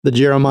The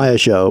Jeremiah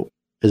Show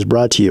is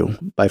brought to you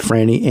by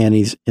Franny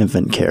Annie's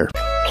Infant Care.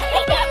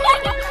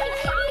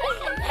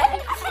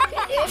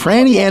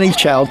 Franny Annie's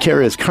Child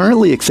Care is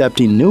currently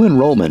accepting new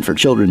enrollment for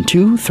children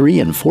 2, 3,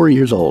 and 4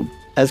 years old.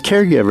 As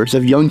caregivers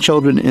of young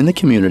children in the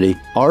community,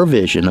 our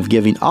vision of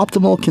giving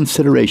optimal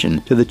consideration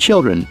to the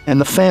children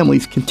and the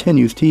families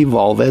continues to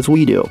evolve as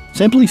we do.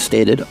 Simply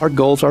stated, our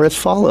goals are as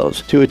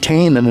follows: to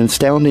attain an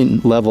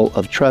astounding level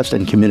of trust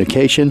and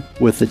communication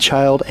with the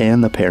child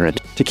and the parent,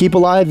 to keep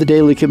alive the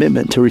daily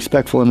commitment to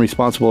respectful and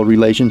responsible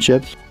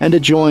relationships, and to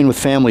join with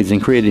families in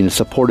creating a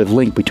supportive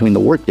link between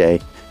the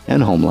workday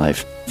and home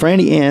life.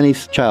 Franny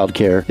Annie's Child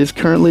Care is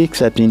currently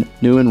accepting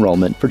new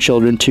enrollment for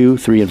children 2,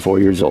 3, and 4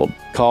 years old.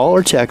 Call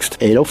or text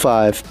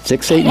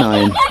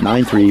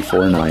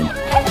 805-689-9349.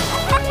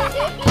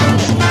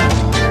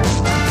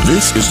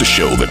 This is the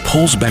show that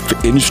pulls back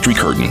the industry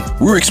curtain.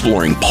 We're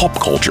exploring pop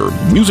culture,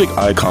 music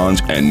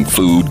icons, and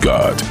food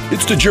gods.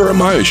 It's the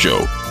Jeremiah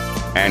Show,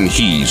 and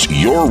he's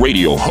your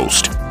radio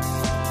host.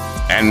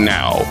 And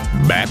now,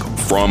 back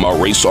from a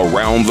race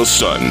around the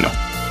sun,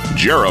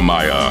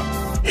 Jeremiah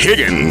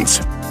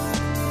Higgins.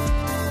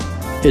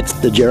 It's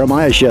the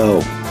Jeremiah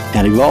Show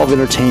and Evolve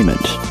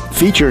Entertainment,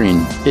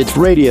 featuring It's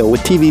Radio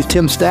with TV's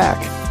Tim Stack.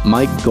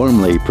 Mike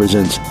Gormley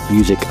presents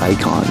Music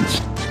Icons.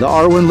 The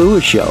Arwen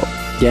Lewis Show,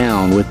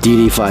 Down with Dee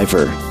Dee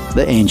Pfeiffer,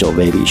 The Angel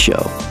Baby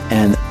Show,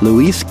 and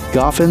Luis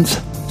Goffin's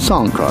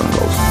Song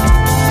Chronicles.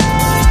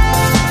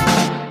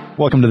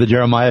 Welcome to the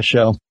Jeremiah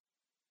Show.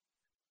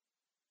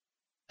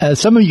 As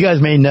some of you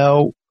guys may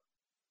know,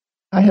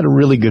 I had a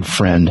really good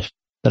friend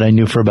that I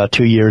knew for about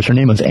 2 years. Her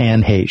name was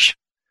Anne Heche.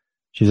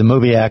 She's a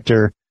movie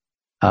actor.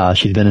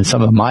 She's been in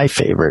some of my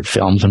favorite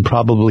films and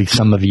probably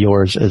some of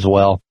yours as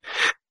well.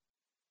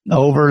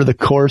 Over the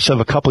course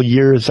of a couple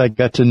years, I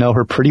got to know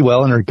her pretty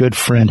well, and her good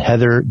friend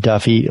Heather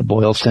Duffy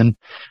Boylston.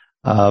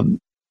 I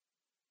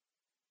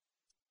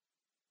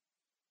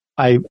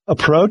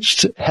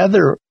approached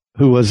Heather,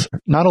 who was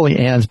not only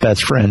Anne's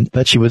best friend,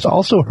 but she was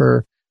also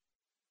her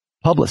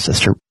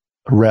publicist, her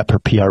rep, her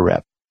PR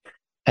rep.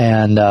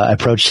 And I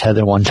approached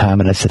Heather one time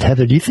and I said,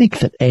 Heather, do you think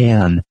that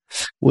Anne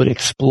would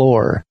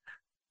explore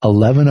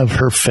 11 of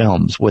her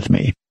films with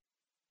me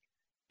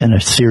in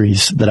a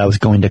series that I was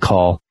going to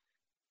call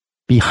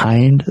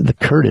Behind the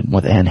Curtain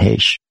with Anne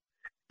Heche?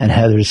 And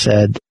Heather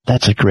said,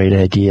 that's a great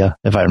idea,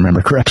 if I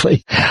remember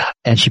correctly.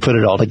 And she put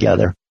it all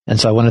together. And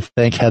so I want to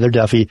thank Heather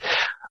Duffy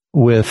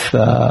with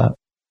so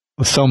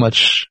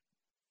much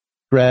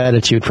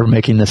gratitude for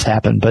making this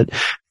happen. But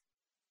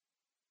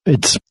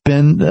it's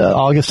been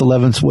August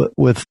 11th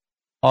with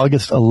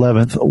August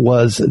 11th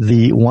was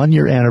the 1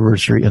 year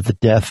anniversary of the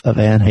death of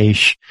Anne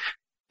Heche,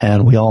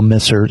 and we all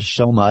miss her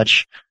so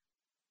much.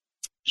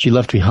 She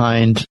left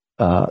behind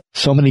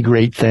so many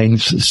great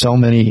things, so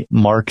many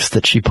marks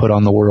that she put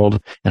on the world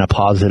in a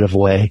positive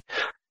way.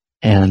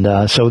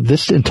 And so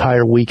this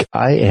entire week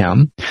I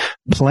am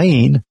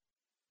playing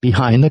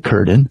Behind the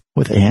Curtain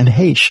with Anne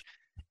Heche.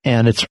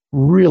 And it's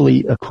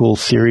really a cool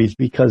series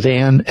because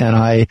Anne and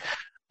I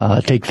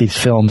take these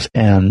films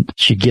and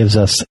she gives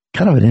us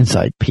kind of an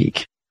inside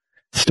peek,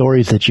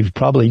 stories that you've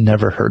probably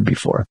never heard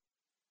before.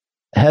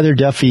 Heather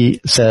Duffy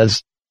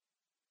says,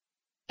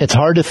 it's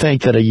hard to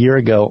think that a year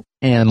ago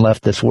Anne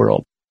left this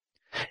world.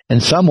 In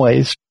some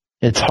ways,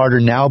 it's harder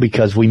now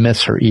because we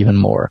miss her even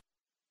more.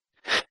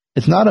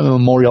 It's not a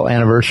memorial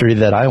anniversary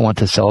that I want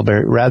to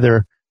celebrate.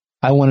 Rather,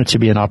 I want it to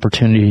be an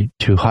opportunity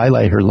to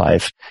highlight her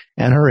life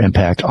and her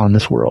impact on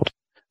this world,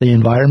 the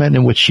environment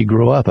in which she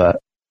grew up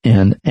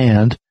in,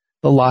 and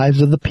the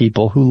lives of the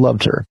people who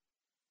loved her.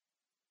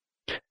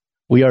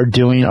 We are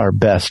doing our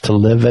best to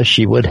live as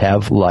she would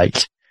have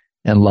liked,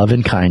 and love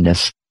and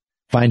kindness,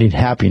 finding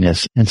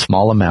happiness in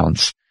small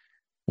amounts,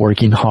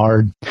 working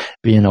hard,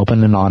 being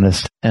open and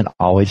honest, and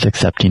always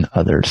accepting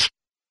others.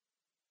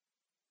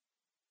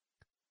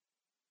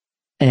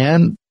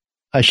 And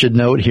I should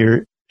note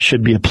here,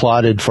 should be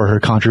applauded for her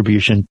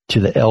contribution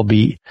to the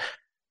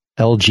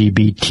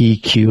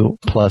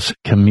LGBTQ plus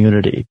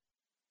community.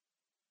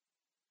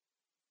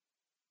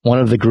 One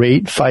of the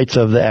great fights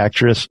of the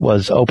actress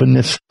was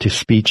openness to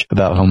speech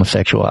about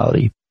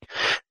homosexuality.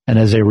 And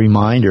as a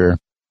reminder,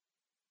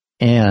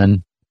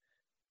 Anne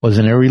was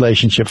in a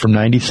relationship from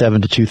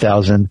 1997 to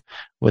 2000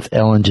 with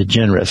Ellen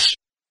DeGeneres,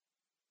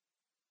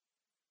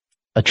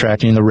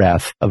 attracting the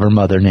wrath of her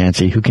mother,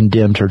 Nancy, who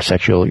condemned her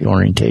sexual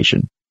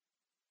orientation.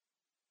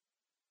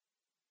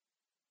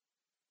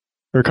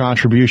 Her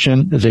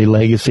contribution is a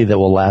legacy that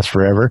will last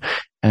forever,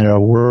 and our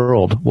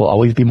world will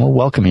always be more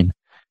welcoming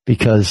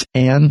because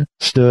Anne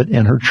stood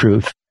in her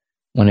truth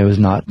when it was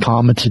not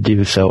common to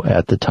do so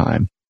at the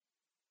time.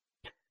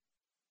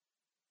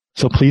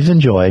 So please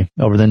enjoy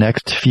over the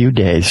next few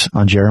days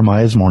on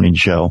Jeremiah's Morning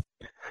Show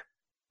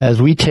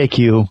as we take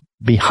you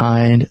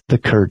behind the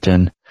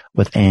curtain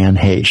with Anne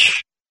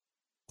Heche.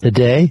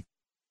 Today,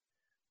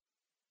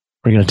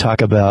 we're going to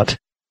talk about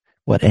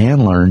what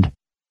Anne learned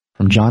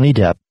from Johnny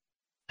Depp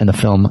in the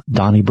film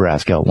Donnie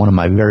Brasco, one of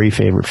my very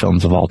favorite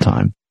films of all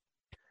time.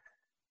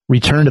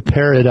 Return to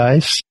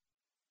Paradise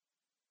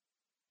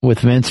with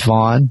Vince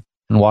Vaughn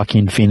and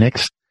Joaquin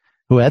Phoenix,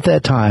 who at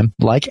that time,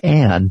 like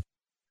Anne,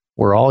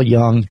 were all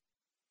young,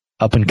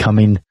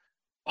 up-and-coming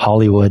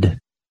Hollywood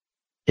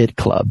it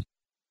club.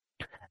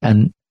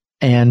 And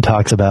Anne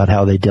talks about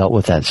how they dealt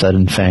with that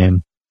sudden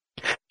fame.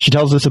 She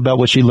tells us about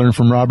what she learned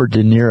from Robert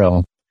De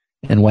Niro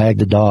in Wag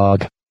the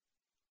Dog.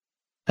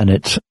 And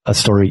it's a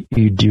story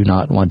you do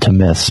not want to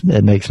miss.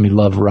 It makes me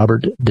love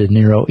Robert De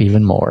Niro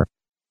even more.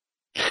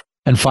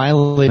 And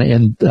finally,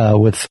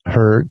 with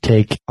her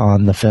take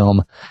on the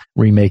film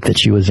remake that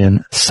she was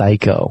in,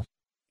 Psycho.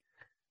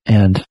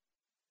 And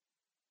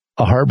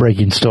a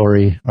heartbreaking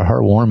story, or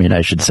heartwarming, I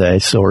should say,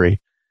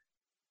 story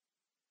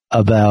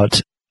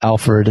about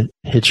Alfred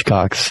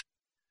Hitchcock's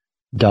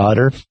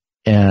daughter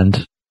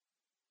and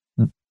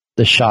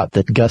the shot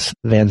that Gus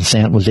Van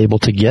Sant was able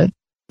to get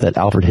that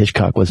Alfred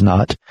Hitchcock was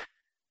not,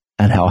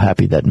 and how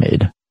happy that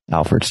made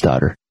Alfred's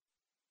daughter.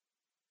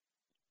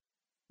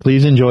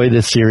 Please enjoy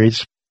this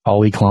series all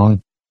week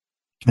long,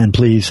 and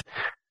please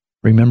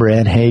remember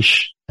Anne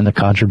Heche and the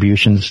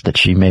contributions that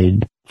she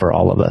made for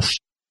all of us.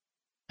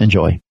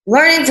 Enjoy.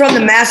 Learning from the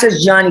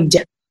masters, Johnny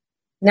Depp.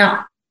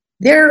 Now,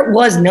 there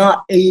was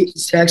not a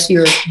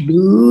sexier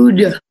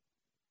dude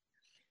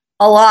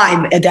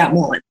alive at that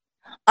moment.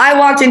 I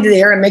walked into the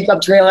hair and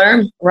makeup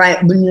trailer, right,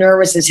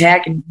 nervous as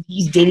heck, and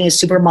he's dating a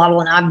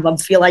supermodel, and I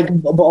feel like,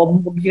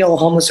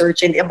 homeless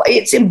urchin.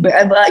 It's,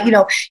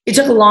 it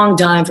took a long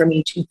time for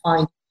me to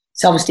find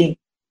self-esteem.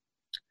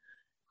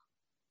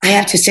 I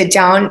have to sit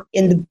down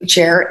in the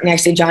chair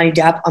next to Johnny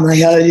Depp. I'm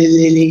like,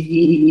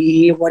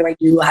 what do I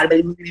do? How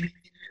do I?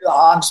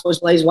 I'm supposed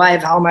to play his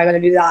wife. How am I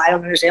going to do that? I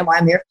don't understand why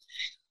I'm here.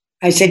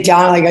 I sit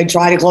down, like I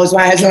try to close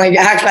my eyes and like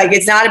act like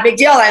it's not a big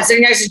deal. I'm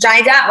sitting next to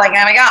Johnny Depp, like,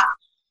 oh my God.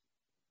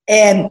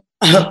 And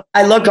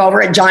I look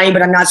over at Johnny,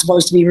 but I'm not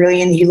supposed to be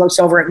really, and he looks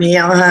over at me.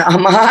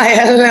 I'm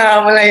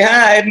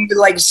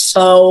like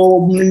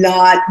so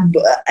not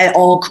at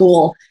all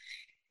cool.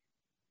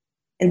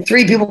 And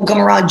three people come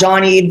around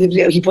Johnny.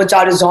 He puts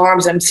out his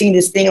arms. I'm seeing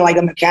this thing like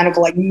a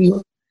mechanical, like,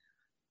 and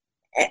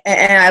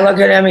I look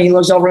at him and he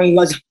looks over and he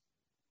goes,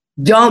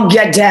 "Don't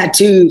get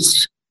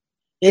tattoos.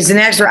 It's an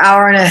extra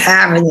hour and a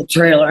half in the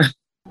trailer."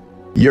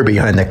 You're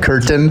Behind the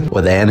Curtain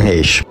with Anne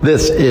Heche.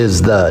 This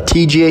is the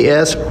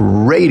TJS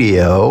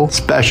Radio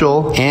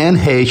Special Anne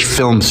Heche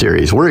Film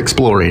Series. We're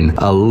exploring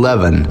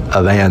 11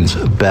 of Anne's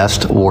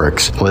best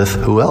works with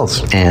who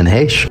else? Anne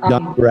Heche.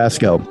 Donnie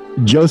Brasco.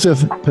 Joseph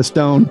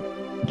Pistone,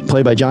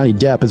 played by Johnny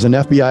Depp, is an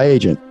FBI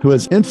agent who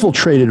has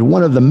infiltrated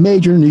one of the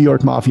major New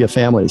York mafia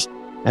families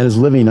and is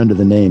living under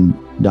the name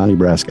Donnie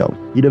Brasco.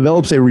 He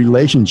develops a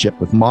relationship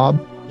with mob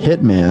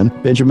hitman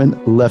Benjamin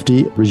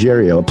Lefty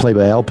Ruggiero, played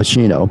by Al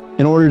Pacino,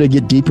 in order to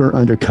get deeper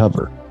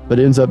undercover, but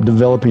ends up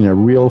developing a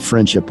real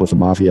friendship with a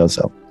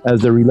mafioso.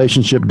 As the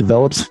relationship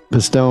develops,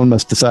 Pistone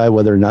must decide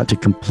whether or not to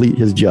complete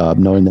his job,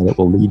 knowing that it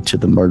will lead to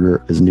the murder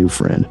of his new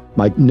friend.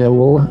 Mike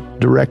Newell,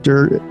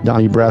 director,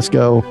 Donnie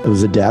Brasco. It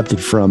was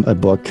adapted from a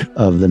book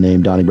of the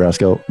name Donnie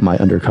Brasco, My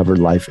Undercover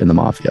Life in the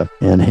Mafia.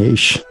 Anne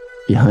Heche,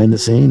 behind the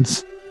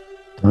scenes.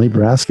 Donnie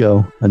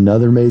Brasco,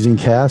 another amazing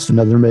cast,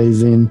 another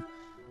amazing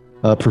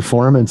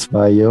performance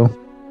by you.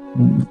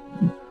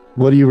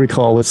 What do you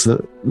recall? What's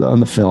on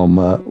the film?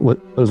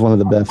 What was one of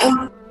the best?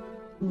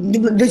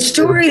 The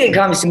story that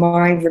comes to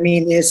mind for me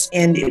in this,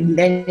 and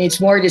it's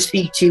more to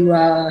speak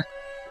to.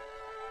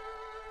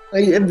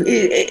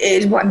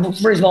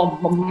 First of all,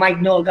 Mike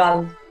Noel,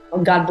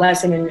 God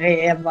bless him, and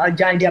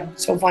Johnny Depp,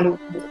 so fun to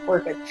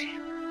work with.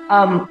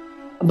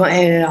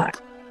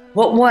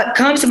 But what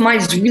comes to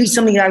mind is really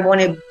something that I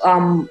want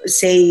to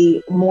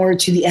say more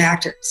to the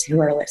actors who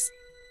are listening.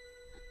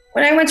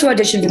 When I went to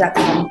audition for that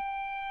film,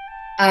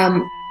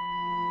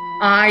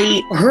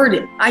 I heard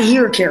it. I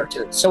hear a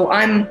character. So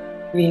I'm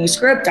reading a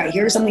script. I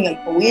hear something. I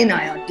go in.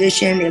 I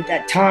audition. At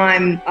that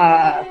time,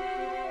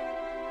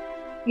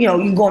 you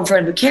go in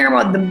front of the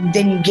camera.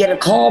 Then you get a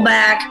call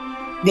back.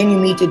 Then you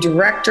meet the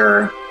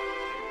director.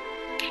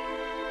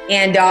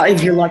 And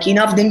if you're lucky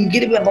enough, then you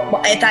get it.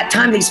 At that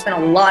time, they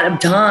spent a lot of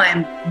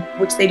time,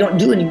 which they don't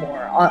do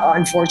anymore.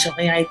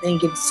 Unfortunately, I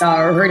think it's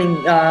hurting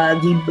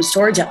the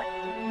storytelling.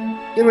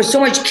 There was so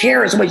much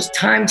care, so much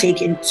time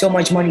taken, so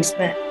much money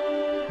spent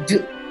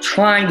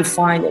trying to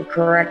find the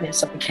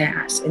correctness of the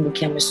cast and the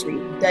chemistry.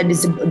 That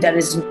is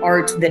an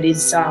art that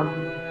is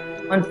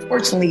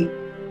unfortunately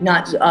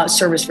not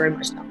serviced very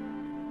much now.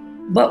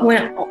 But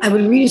when I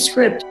would read a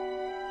script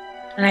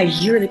and I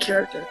hear the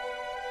character,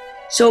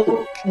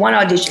 so one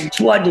audition,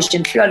 two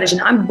audition, three audition,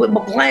 I'm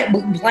playing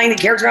the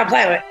character I'm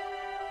playing with.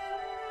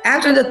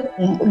 After the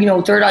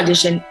third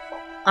audition,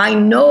 I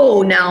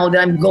know now that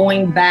I'm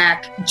going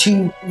back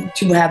to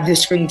have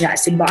this screen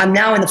tested, but I'm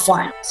now in the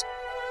finals.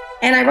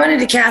 And I run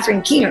into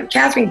Catherine Keener.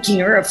 Catherine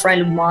Keener, a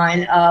friend of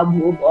mine,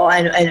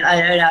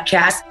 and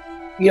cast,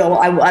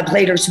 I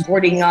played her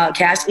supporting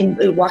cast in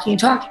Walking and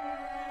Talking.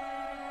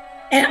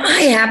 And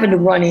I happened to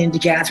run into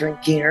Catherine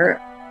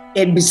Keener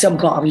in some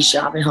coffee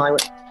shop in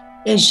Hollywood.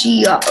 And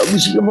she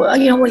what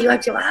do you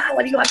like to?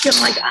 What do you like to?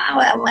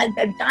 I'm like,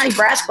 that Donnie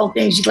Brasco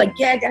thing. She's like,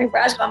 yeah, Donnie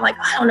Brasco. I'm like,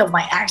 I don't know if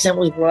my accent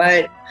was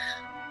right.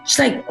 She's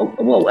like,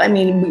 well, I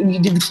mean, you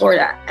did the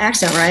Florida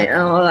accent, right? And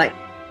I'm like,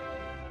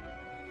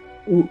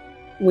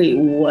 wait,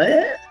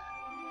 what?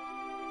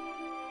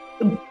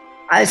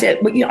 I said,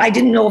 but I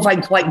didn't know if I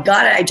quite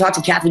got it. I talked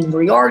to Kathleen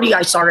Moriarty.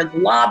 I saw her in the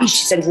lobby.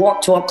 She said,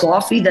 walk, talk,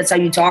 coffee. That's how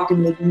you talk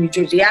in the New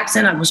Jersey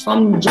accent. I was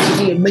from New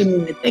Jersey. It made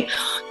me think,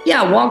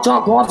 yeah, walk,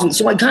 talk, coffee.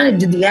 So I kind of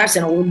did the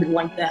accent a little bit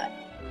like that.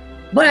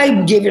 But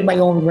I gave it my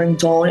own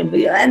ringtone. And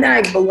then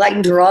I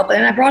lightened her up.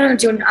 And I brought her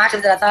into an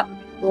octave that I thought was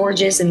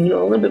gorgeous and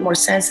a little bit more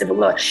sensitive.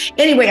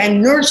 Anyway, I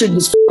nurtured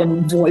this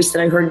voice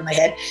that I heard in my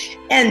head.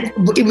 And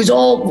it was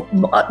all,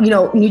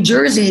 New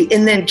Jersey.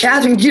 And then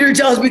Catherine Keener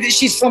tells me that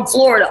she's from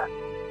Florida.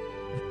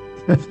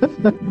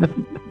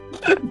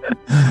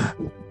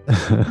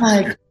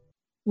 Like,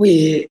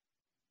 wait.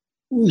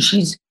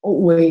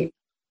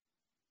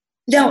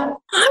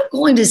 Now I'm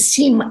going to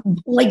see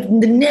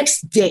the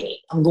next day.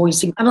 I'm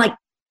like,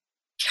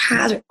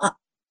 Catherine,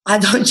 I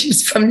thought she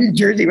was from New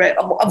Jersey, right?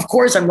 Of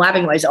course, I'm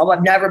laughing at myself.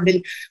 I've never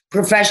been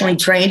professionally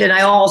trained, and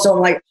I also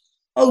am like,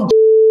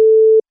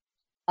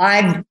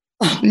 I've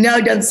now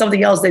done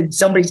something else that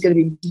somebody's going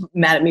to be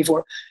mad at me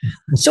for.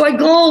 So I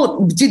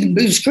go to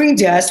the screen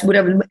test,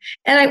 whatever,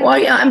 and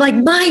I'm like,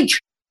 Mike,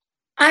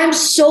 I'm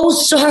so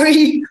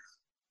sorry.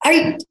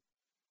 I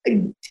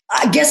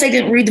guess I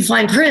didn't read the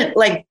fine print.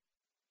 Like,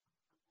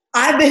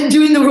 I've been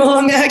doing the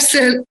wrong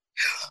accent.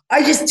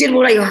 I just did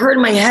what I heard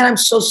in my head. I'm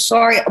so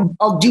sorry.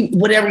 I'll do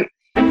whatever.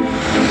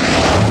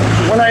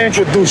 When I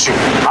introduce you,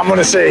 I'm going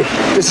to say,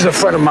 this is a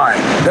friend of mine.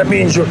 That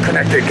means you're a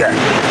connected guy.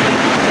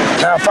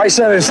 Now, if I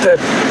said instead,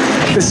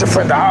 this is a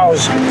friend of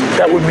ours,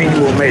 that would mean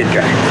you were a made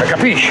guy.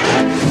 Capiche?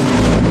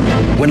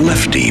 When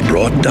Lefty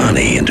brought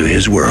Donnie into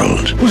his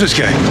world, Who's this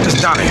guy? This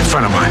is Donnie, a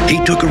friend of mine.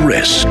 he took a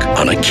risk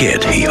on a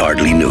kid he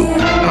hardly knew.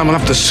 I'm going to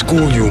have to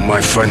school you,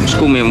 my friend.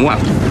 School me in what?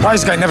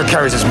 This guy never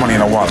carries his money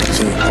in a wallet.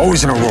 See,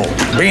 always in a roll.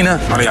 Bina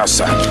on the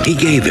outside. He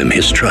gave him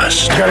his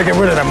trust. You got to get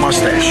rid of that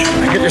mustache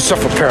and get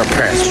yourself a pair of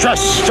pants.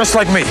 Dress just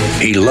like me.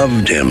 He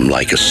loved him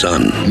like a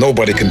son.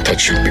 Nobody can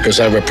touch you because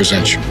I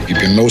represent you.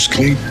 Keep your nose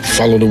clean,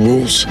 follow the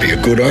rules, be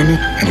a good earner,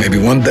 and maybe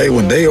one day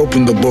when they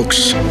open the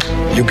books,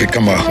 you could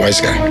come a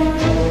wise guy.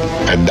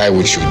 I'd die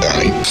with you,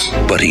 Donnie.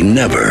 But he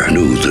never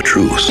knew the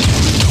truth.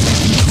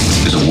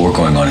 There's a war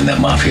going on in that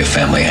mafia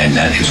family, and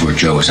that is where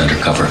Joe is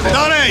undercover.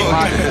 Donnie,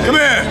 come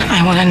here.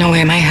 I want to know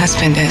where my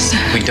husband is.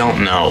 We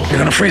don't know. You're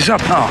going to freeze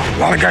up? No. A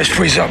lot of guys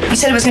freeze up. He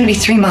said it was going to be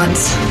 3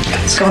 months.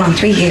 It's going on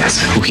 3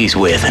 years. Who he's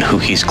with and who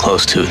he's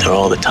close to, they're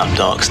all the top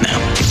dogs now.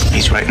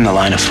 He's right in the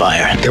line of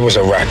fire. There was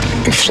a rat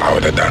in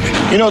Florida, Donnie.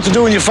 You know what to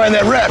do when you find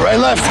that rat, right,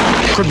 Left?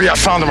 Could be I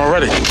found him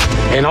already.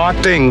 In our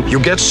thing, you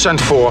get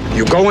sent for,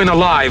 you go in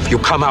alive, you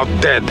come out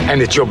dead,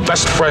 and it's your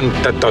best friend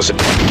that does it.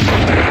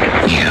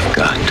 You've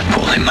got to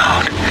pull him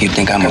out. You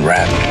think I'm a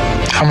rat?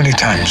 How many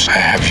times I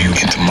have you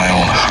into my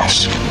own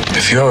house?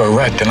 If you're a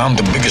rat, then I'm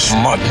the biggest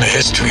mutt in the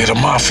history of the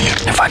mafia.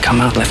 If I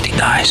come out, Lefty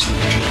dies.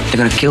 They're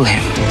gonna kill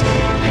him.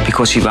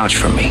 Because he vouched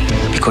for me.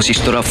 Because he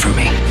stood up for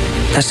me.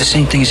 That's the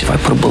same thing as if I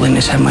put a bullet in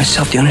his head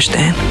myself. Do you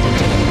understand?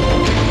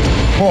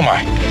 Who am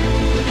I?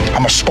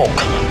 I'm a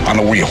spoke on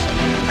the wheel.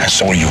 And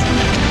so are you.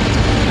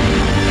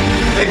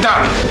 Hey,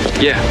 Don.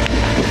 Yeah.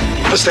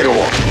 Let's take a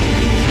walk.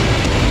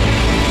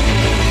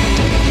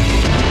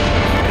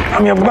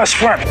 I'm your best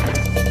friend.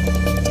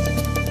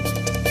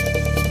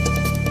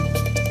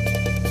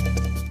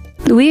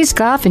 Louise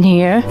Goffin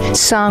here,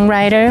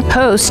 songwriter,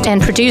 host,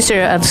 and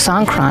producer of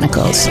Song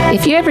Chronicles.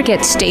 If you ever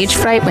get stage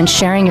fright when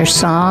sharing your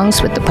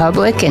songs with the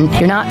public and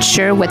you're not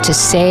sure what to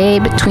say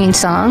between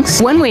songs,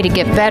 one way to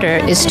get better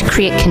is to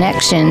create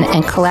connection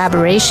and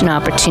collaboration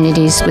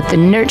opportunities with the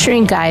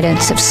nurturing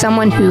guidance of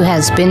someone who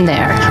has been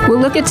there. We'll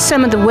look at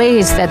some of the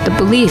ways that the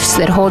beliefs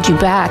that hold you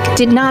back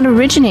did not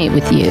originate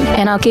with you,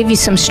 and I'll give you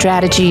some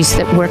strategies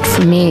that worked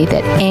for me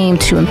that aim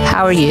to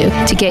empower you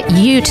to get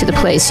you to the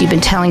place you've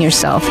been telling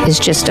yourself is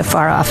just a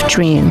far-off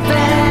dream.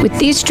 With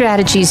these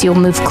strategies, you'll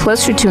move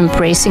closer to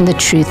embracing the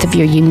truth of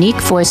your unique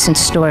voice and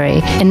story,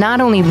 and not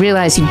only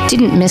realize you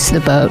didn't miss the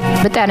boat,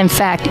 but that in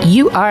fact,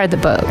 you are the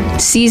boat.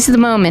 Seize the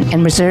moment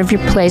and reserve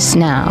your place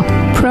now.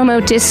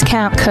 Promo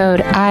discount code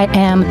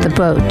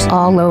IAMTHEBOAT,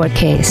 all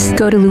lowercase.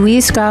 Go to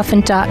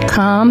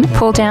louisegoffin.com,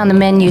 pull down the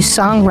menu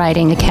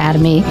Songwriting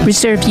Academy,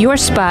 reserve your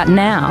spot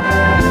now.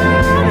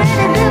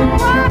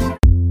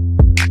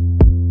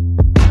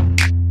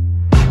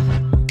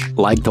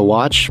 Like to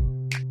watch?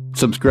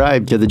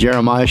 Subscribe to The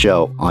Jeremiah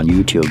Show on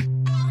YouTube.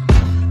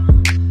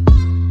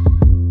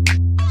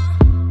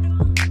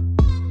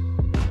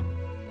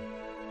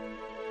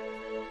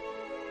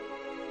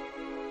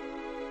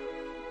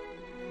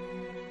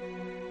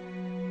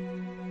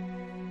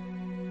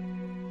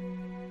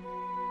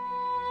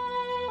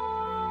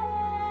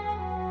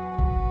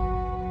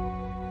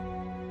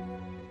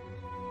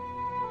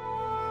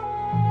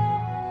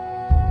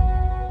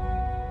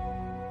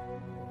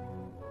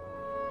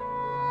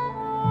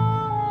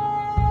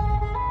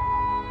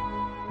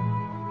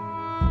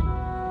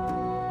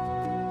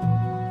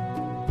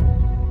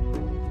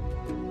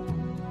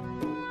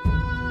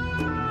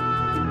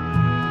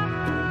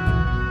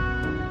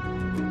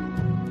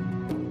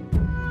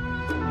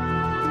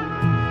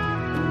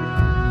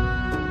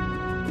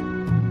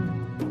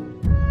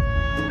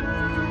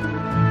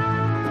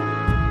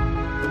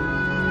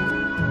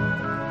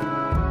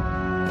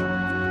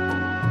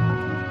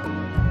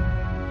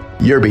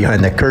 You're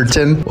Behind the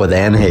Curtain with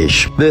Anne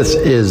Heche. This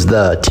is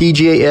the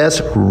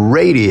TGAS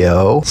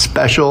Radio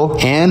Special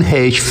Anne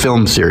Heche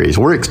Film Series.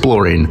 We're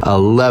exploring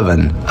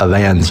 11 of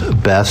Anne's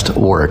best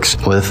works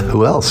with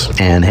who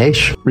else? Anne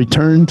Heche.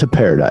 Return to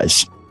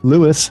Paradise.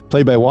 Louis,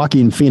 played by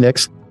Joaquin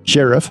Phoenix,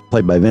 Sheriff,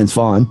 played by Vince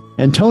Vaughn,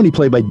 and Tony,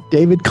 played by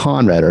David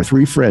Conrad, are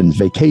three friends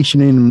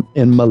vacationing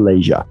in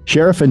Malaysia.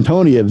 Sheriff and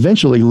Tony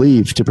eventually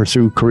leave to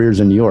pursue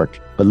careers in New York,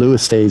 but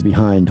Louis stays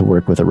behind to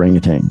work with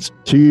orangutans.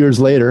 2 years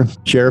later,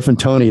 Sheriff and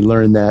Tony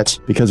learn that,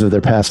 because of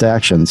their past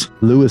actions,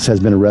 Louis has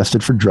been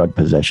arrested for drug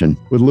possession.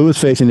 With Louis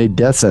facing a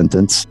death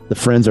sentence, the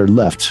friends are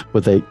left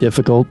with a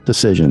difficult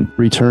decision: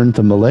 return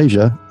to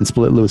Malaysia and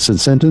split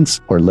Louis's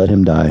sentence, or let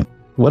him die.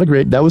 What a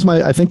great, that was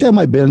my, I think that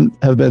might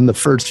have been the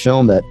first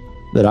film that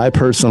I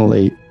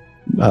personally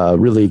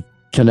really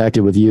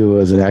connected with you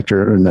as an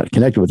actor, or not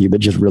connected with you,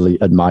 but just really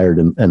admired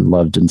and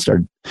loved, and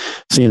started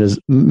seeing as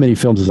many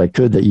films as I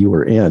could that you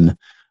were in.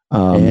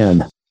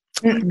 And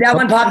that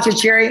one popped your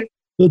cherry?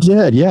 It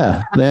did,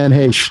 yeah. Anne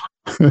Heche.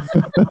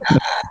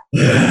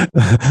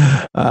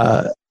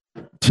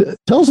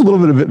 Tell us a little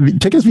bit of it.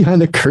 Take us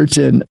behind the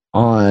curtain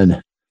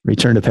on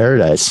Return to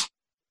Paradise.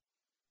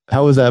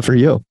 How was that for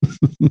you?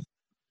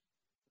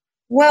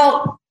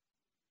 Well,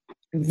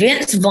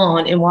 Vince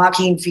Vaughn and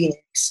Joaquin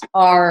Phoenix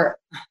are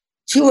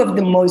two of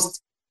the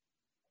most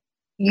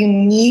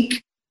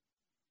unique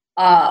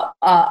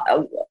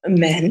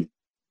men,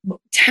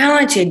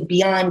 talented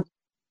beyond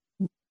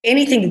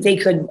anything that they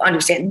could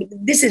understand.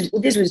 This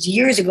was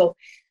years ago.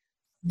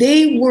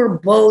 They were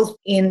both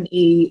in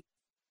a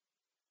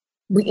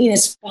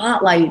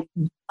spotlight.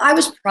 I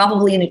was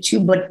probably in it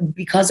too, but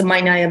because of my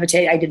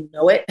naivete, I didn't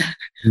know it.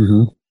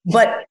 Mm-hmm.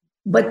 But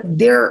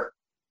they're.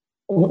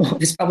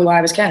 This is probably why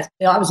I was cast.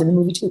 I was in the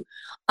movie too.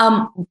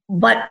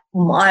 But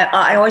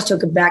I always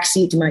took a back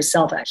seat to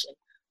myself, actually.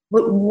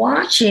 But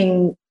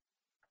watching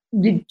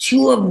the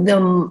two of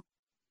them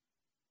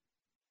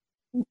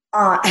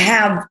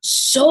have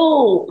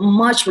so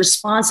much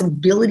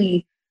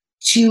responsibility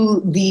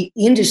to the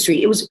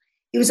industry, it was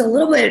a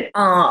little bit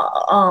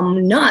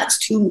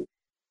nuts to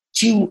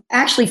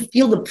actually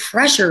feel the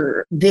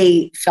pressure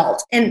they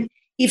felt. And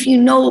if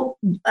you know,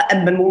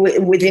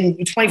 within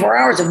 24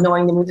 hours of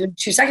knowing them, within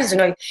 2 seconds of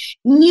knowing,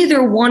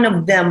 neither one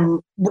of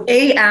them,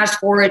 A, asked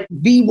for it,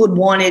 B, would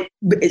want it,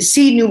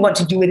 C, knew what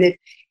to do with it,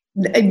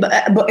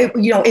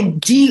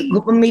 and D,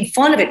 made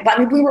fun of it. But I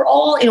mean, we were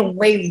all, in a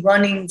way,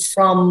 running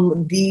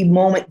from the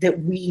moment that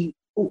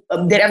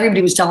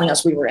everybody was telling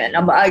us we were in.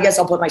 I guess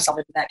I'll put myself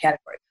into that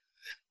category.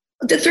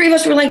 The three of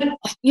us were like,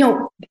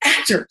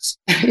 actors.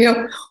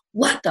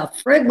 What the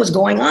frig was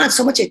going on?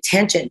 So much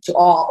attention to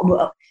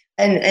all.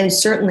 And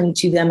certainly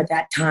to them at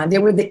that time, they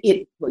were the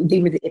it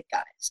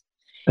guys.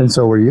 And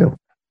so were you.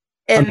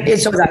 And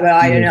so was I. Well,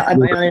 I don't know. I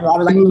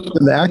was like,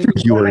 the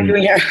actors you were in.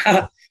 Doing here?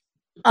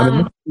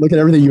 Look at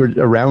everything you were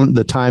around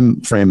the time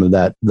frame of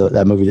that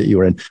movie that you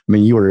were in. I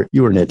mean, you were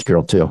an it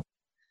girl too.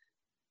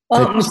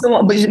 Well, so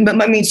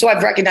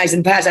I've recognized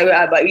in the past.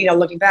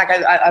 Looking back,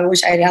 I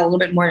wish I had a little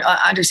bit more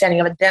understanding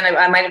of it. Then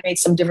I might have made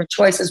some different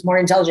choices, more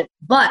intelligent.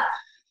 But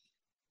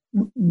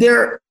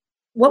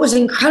what was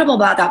incredible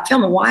about that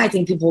film, and why I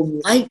think people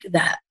like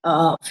that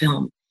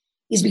film,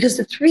 is because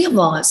the three of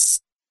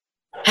us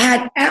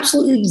had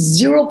absolutely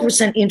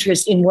 0%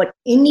 interest in what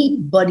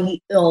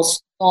anybody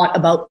else thought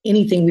about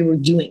anything we were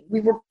doing. We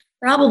were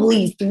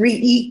probably three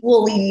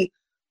equally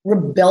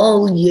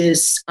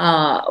rebellious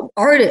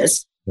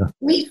artists. Yeah.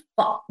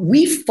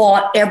 We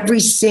fought every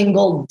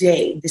single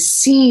day. The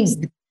scenes,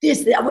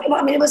 it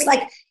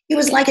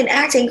was like an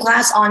acting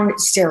class on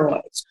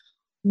steroids.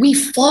 We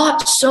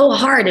fought so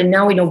hard, and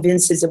now we know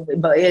Vince is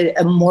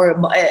a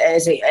more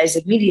as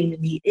a medium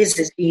than he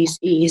is.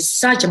 He's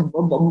such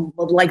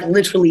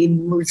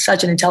literally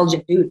such an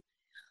intelligent dude.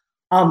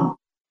 And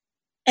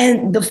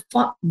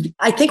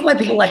I think why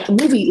people like the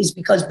movie is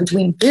because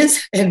between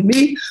Vince and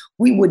me,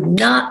 we would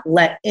not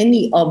let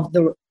any of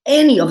the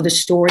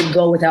story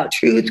go without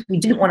truth. We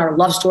didn't want our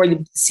love story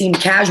to seem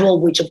casual,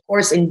 which of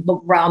course in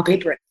brown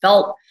paper it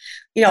felt.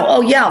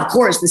 Oh yeah, of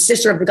course, the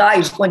sister of the guy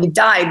who's going to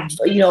die,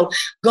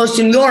 goes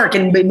to New York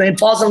and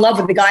falls in love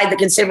with the guy that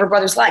can save her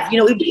brother's life.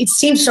 It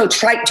seems so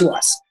trite to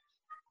us.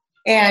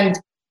 And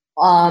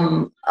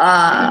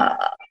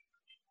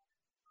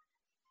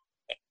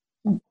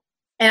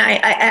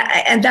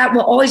that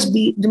will always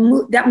be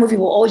that movie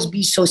will always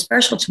be so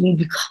special to me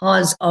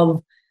because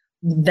of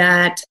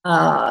that.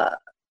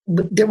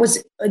 There was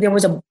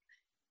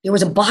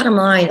a bottom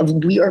line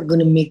of we are going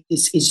to make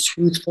this as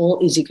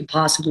truthful as it could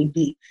possibly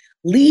be,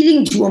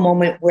 leading to a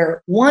moment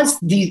where once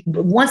they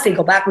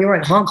go back, we were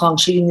in Hong Kong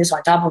shooting this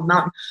on top of a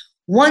mountain.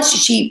 Once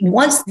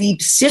the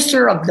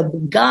sister of the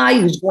guy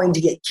who's going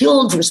to get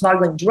killed for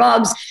smuggling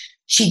drugs,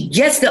 she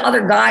gets the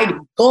other guy to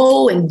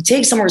go and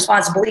take some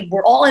responsibility.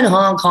 We're all in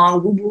Hong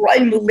Kong. We were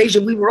in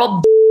Malaysia. We were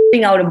all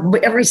out of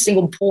every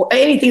single pore,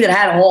 anything that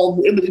had a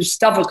hole,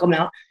 stuff was coming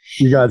out.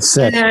 You got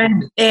sick.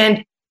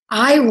 And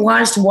I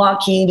watched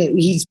Joaquin.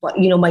 He's,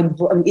 in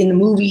the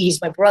movie,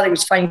 he's my brother. He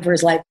was fighting for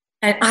his life.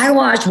 And I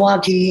watched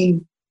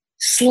Joaquin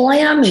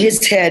slam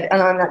his head,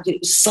 and I'm not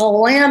kidding,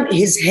 slam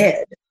his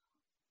head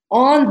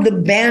on the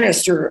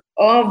banister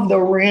of the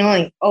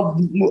railing of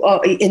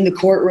in the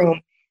courtroom.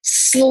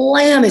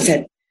 Slam his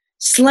head.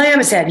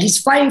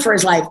 He's fighting for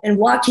his life. And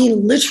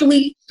Joaquin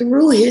literally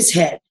threw his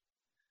head,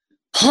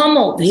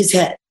 pummeled his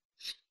head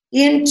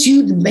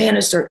into the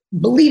banister,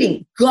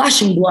 bleeding,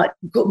 gushing blood,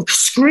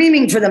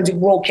 screaming for them to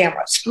roll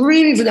camera.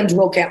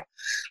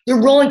 They're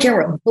rolling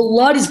camera.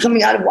 Blood is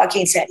coming out of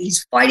Joaquin's head.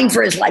 He's fighting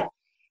for his life.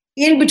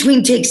 In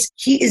between takes,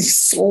 he is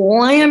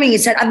slamming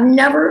his head. I've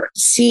never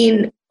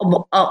seen,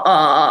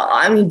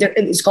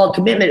 it's called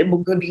commitment. It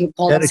could be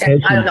called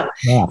consent. I don't know.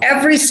 Yeah.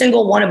 Every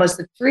single one of us,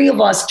 the three of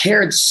us,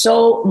 cared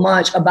so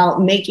much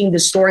about making the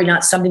story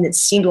not something that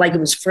seemed like it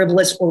was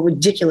frivolous or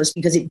ridiculous,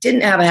 because it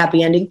didn't have a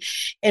happy ending,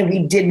 and we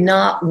did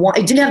not want.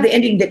 It didn't have the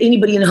ending that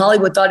anybody in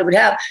Hollywood thought it would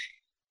have,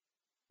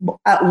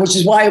 which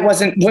is why it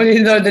wasn't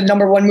the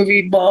number one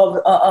movie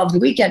of the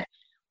weekend.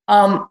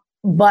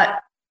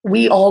 But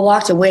we all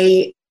walked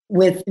away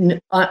with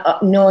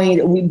knowing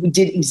that we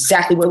did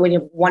exactly what we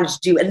wanted to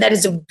do. And that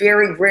is a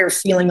very rare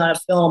feeling on a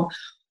film,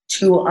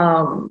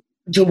 to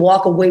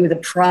walk away with a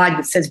pride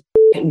that says,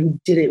 we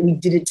did it. We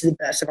did it to the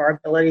best of our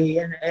ability.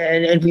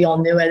 And we all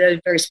knew it. It was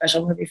a very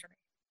special movie for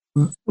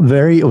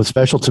me. It was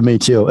special to me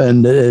too.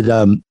 And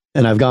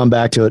and I've gone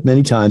back to it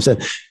many times.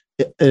 And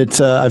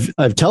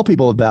I've tell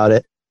people about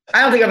it.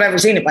 I don't think I've ever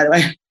seen it, by the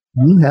way.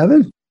 You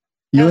haven't?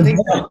 I don't think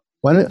so.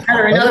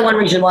 Heather, another one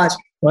we should watch.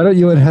 Why don't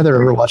you and Heather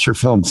ever watch your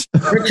films?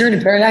 Return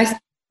to Paradise?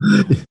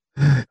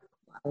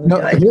 No,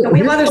 we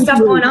have other stuff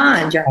going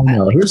on, Jeff. I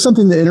know. Here's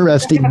something that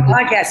interesting. We have a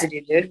podcast to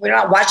do, dude. We're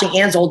not watching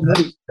Anne's old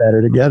movies.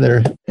 Better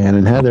together. Anne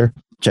and Heather.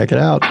 Check it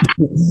out.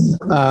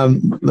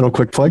 Little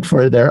quick plug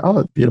for it there.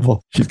 Oh,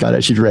 beautiful. She's got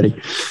it. She's ready.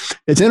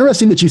 It's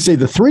interesting that you say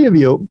the three of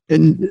you,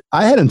 and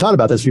I hadn't thought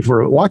about this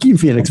before. Joaquin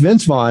Phoenix,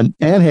 Vince Vaughn,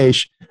 Anne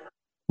Heche,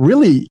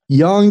 really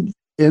young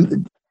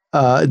in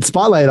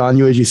spotlight on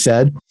you, as you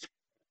said.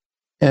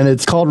 And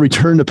it's called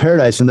Return to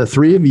Paradise. And the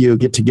three of you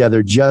get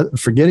together,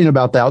 forgetting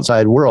about the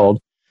outside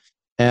world,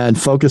 and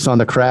focus on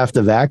the craft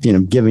of acting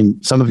and giving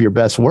some of your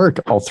best work,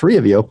 all three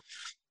of you.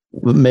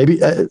 Maybe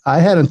I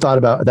hadn't thought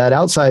about that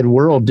outside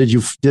world. Did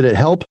it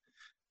help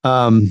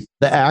the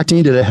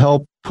acting? Did it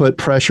help put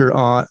pressure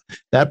on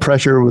that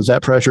pressure? Was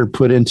that pressure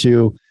put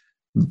into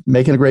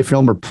making a great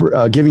film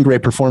or giving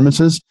great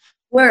performances?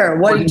 Where?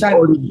 What are you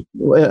talking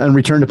about? And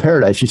Return to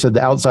Paradise. You said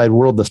the outside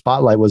world, the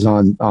spotlight was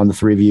on the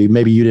three of you.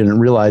 Maybe you didn't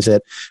realize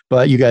it,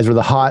 but you guys were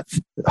the hot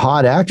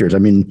actors. I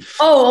mean,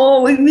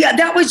 yeah,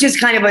 that was just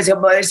kind of a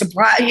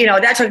surprise. You know,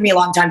 that took me a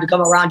long time to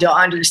come around to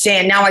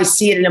understand. Now I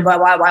see it in about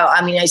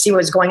I mean, I see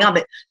what's going on,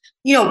 but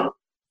you know,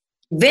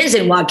 Vince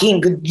and Joaquin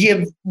could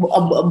give a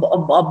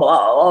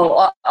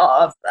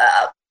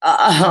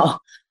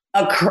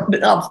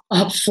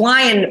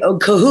flying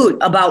cahoot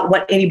about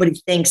what anybody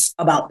thinks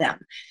about them.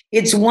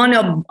 It's one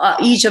of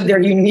each of their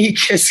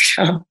uniquest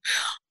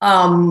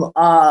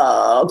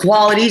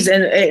qualities,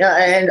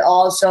 and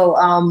also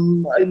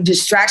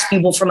distracts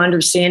people from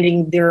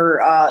understanding their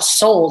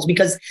souls,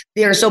 because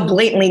they are so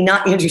blatantly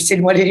not interested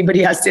in what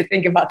anybody has to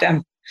think about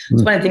them.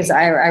 It's one of the things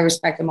I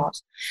respect the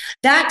most.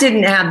 That's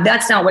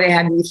not what it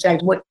had the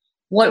effect. What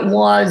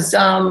was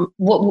and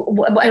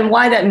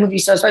why that movie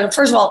so special?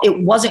 First of all, it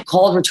wasn't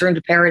called Return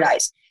to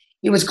Paradise.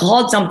 It was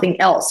called something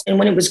else. And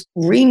when it was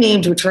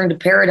renamed Return to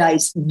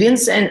Paradise,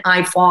 Vince and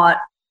I fought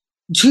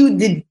to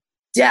the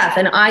death.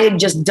 And I had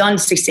just done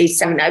 6, 8,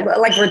 7.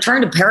 Like,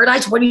 Return to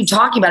Paradise? What are you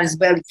talking about? It's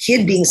about a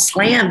kid being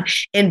slammed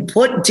and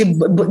put to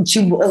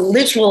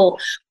literal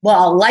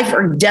life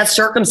or death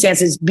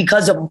circumstances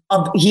because of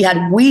he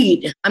had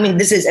weed. I mean,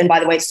 this is, and by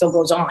the way, it still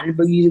goes on,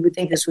 but you would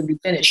think this would be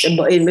finished in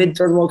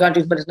mid-third world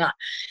countries, but it's not.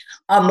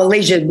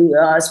 Malaysia,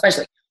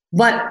 especially.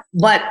 But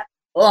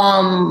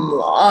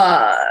no,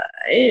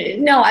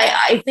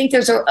 I think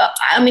there's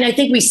I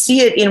think we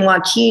see it in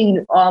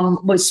Joaquin,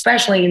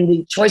 especially in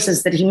the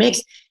choices that he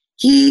makes.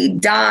 He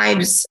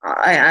dives,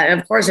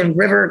 of course, in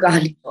River,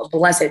 God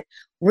bless it,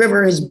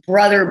 River, his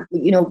brother,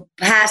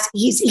 passed.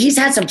 He's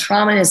had some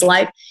trauma in his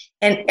life,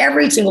 and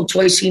every single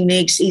choice he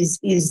makes is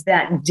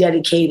that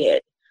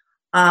dedicated.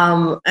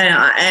 And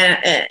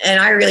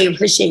I really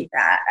appreciate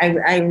that.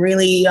 I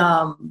really,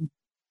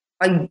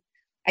 I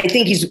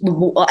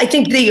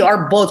think they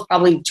are both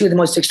probably two of the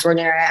most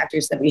extraordinary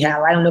actors that we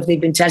have. I don't know if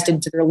they've been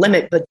tested to their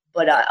limit, but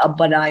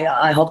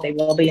I hope they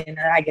will be, and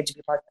I get to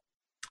be part of it.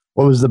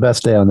 What was the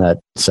best day on that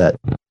set?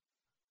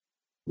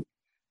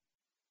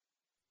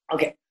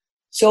 Okay,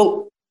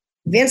 so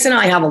Vince and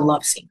I have a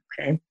love scene.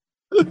 Okay,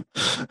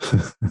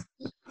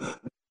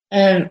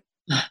 and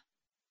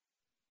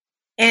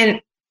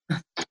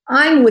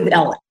I'm with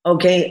Ellen.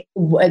 Okay,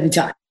 at the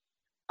time.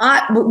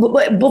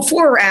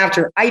 Before or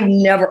after, I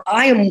am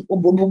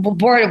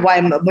part of why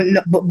I'm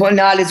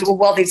not as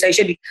wealthy as I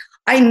should be.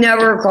 I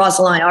never cross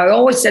the line. I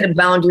always set a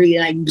boundary,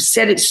 and I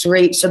set it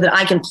straight so that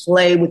I can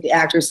play with the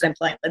actors that I'm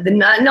playing. But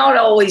not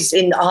always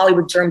in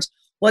Hollywood terms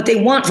what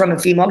they want from a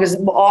female, because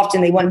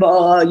often they want a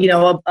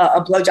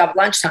blowjob at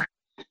lunchtime.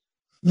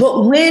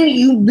 But when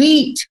you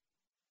meet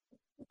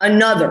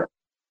another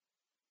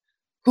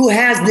who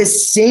has the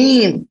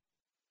same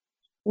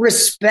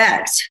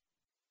respect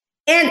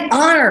and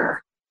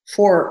honor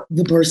for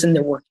the person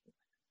they're working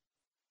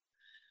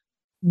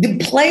with.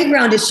 The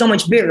playground is so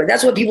much bigger.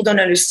 That's what people don't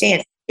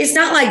understand. It's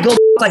not like go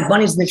like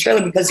bunnies in the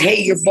trailer because,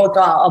 hey, you're both,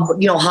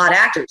 hot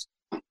actors.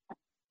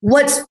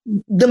 What's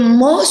the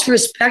most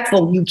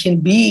respectful you can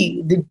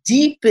be, the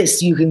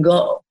deepest you can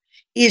go,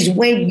 is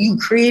when you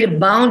create a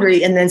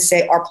boundary and then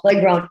say our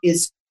playground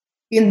is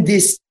in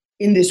this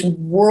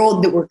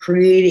world that we're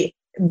creating.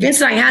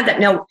 Vince and I had that.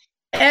 Now,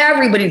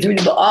 everybody threw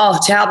the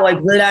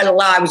tabloid, blah, blah,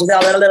 blah,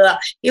 blah, blah, blah.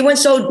 It went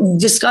so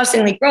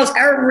disgustingly gross.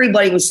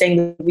 Everybody was saying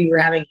that we were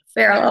having an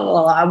affair. Blah,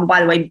 blah, blah.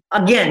 By the way,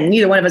 again,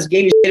 neither one of us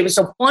gave a shit. It was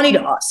so funny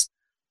to us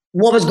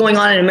what was going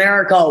on in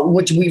America,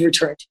 which we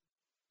returned to.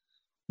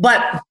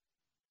 But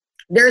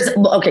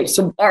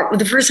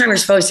the first time we were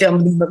supposed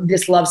to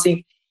this love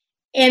scene,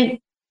 and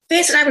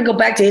Vince and I would go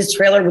back to his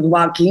trailer with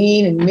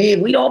Joaquin and me.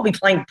 We'd all be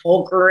playing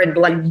poker and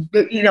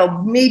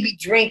maybe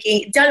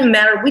drinking. It doesn't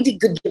matter. We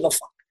didn't give a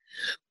fuck.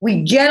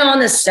 We get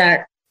on the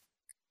set,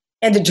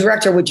 and the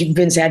director, which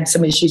Vince had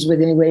some issues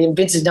with anyway, and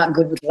Vince is not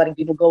good with letting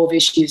people go of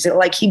issues.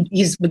 Like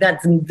he's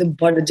that's the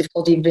part of the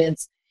difficulty of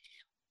Vince.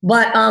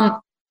 But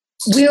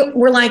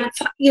we're like,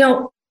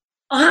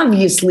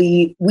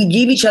 obviously we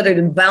gave each other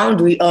the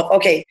boundary of,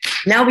 okay,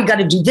 now we got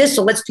to do this,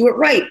 so let's do it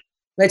right.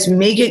 Let's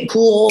make it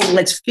cool.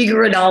 Let's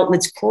figure it out.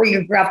 Let's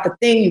choreograph the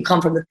thing. You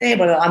come from the thing,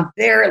 but I'm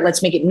there.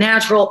 Let's make it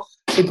natural.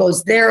 It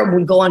goes there.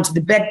 We go onto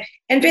the bed.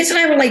 And Vince and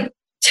I were like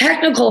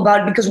technical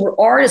about it because we're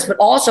artists, but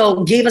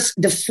also gave us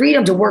the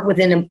freedom to work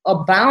within a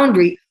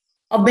boundary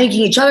of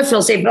making each other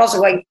feel safe, but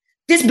also like,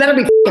 this better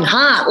be fucking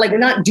hot. Like, we're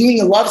not doing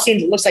a love scene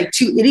that looks like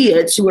two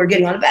idiots who are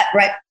getting on a bed,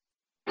 right?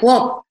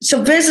 Well,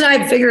 so Vince and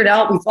I figured it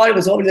out. We thought it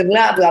was over the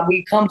blah, blah.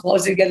 We come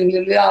closer together.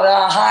 Blah, blah,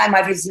 blah. Hi,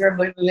 my face is here.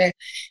 Blah, blah, blah.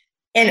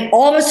 And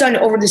all of a sudden,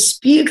 over the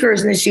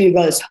speakers in the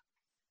studio goes,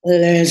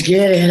 let's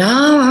get it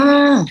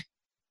on.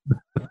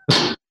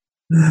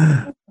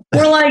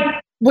 We're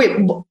like,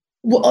 wait,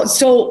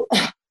 so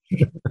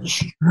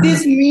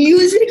this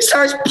music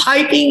starts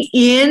piping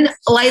in.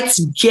 Let's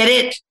get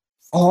it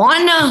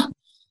on.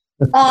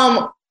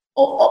 By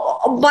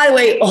the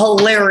way,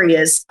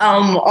 hilarious.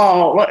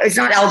 It's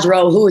not Al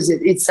Jarreau. Who is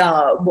it? It's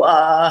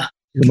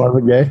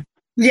Marvin Gaye.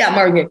 Yeah,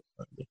 Marvin Gaye.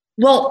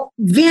 Well,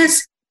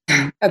 Vince.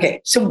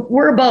 Okay, so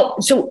we're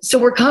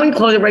coming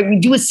closer, right? We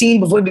do a scene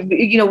before,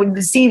 when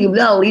the scene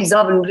leaves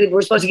up and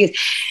we're supposed to kiss.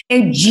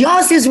 And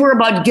just as we're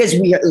about to kiss,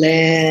 we are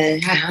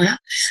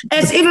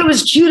as if it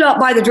was queued up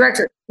by the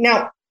director.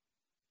 Now,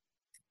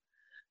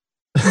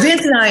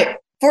 Vince and I,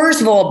 first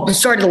of all,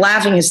 started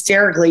laughing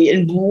hysterically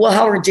and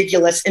how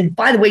ridiculous. And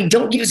by the way,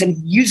 don't give us a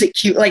music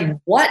cue. Like,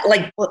 what?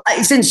 Like,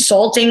 it's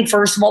insulting,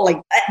 first of all.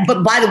 Like,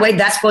 but by the way,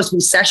 that's supposed to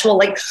be sexual.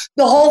 Like,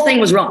 the whole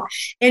thing was wrong.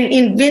 And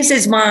in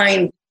Vince's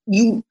mind,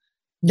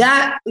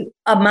 that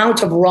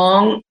amount of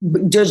wrong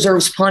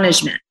deserves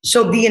punishment.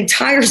 So the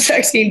entire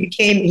sex scene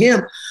became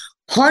him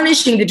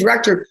punishing the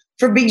director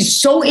for being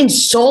so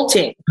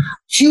insulting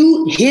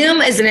to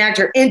him as an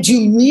actor and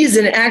to me as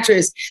an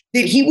actress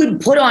that he would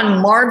put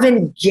on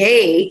Marvin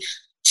Gaye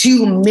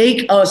to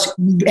make us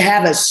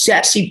have a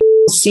sexy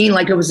scene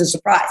like it was a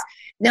surprise.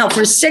 Now,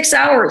 for 6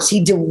 hours,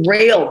 he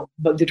derailed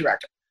the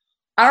director.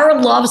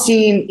 Our love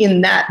scene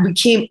in that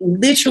became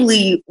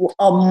literally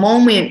a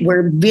moment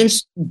where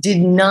Vince did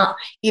not,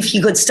 if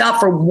he could stop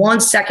for 1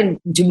 second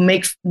to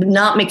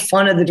not make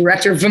fun of the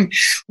director,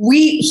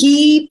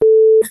 he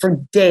for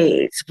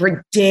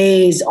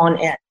days on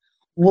end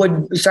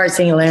would start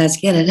singing, let's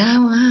get it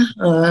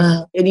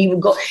out. And he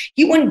would go,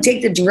 he wouldn't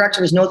take the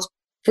director's notes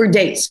for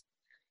days.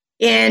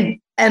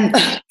 And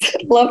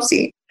love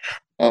scene.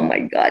 Oh my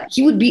God.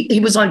 He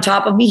was on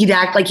top of me. He'd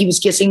act like he was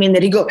kissing me and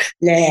then he'd go,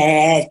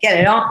 let's get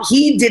it on.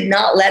 He did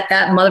not let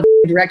that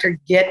motherfucking director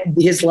get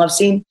his love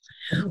scene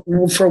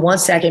for 1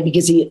 second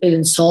because it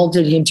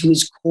insulted him to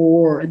his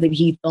core that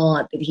he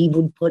thought that he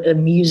would put a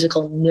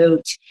musical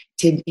note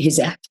to his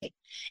acting.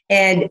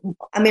 And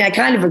I mean, I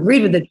kind of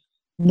agreed with it.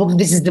 Well,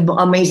 this is the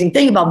amazing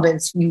thing about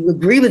Vince. You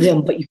agree with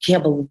him, but you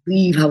can't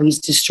believe how he's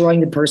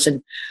destroying the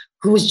person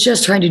who was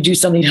just trying to do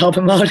something to help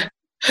him out.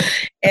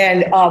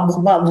 And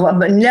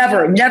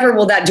never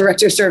will that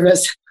director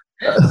service.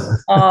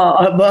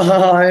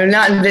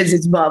 Not in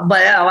Vince's but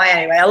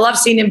anyway, I love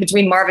seeing him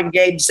between Marvin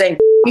Gaye saying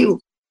you.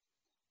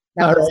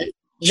 All right.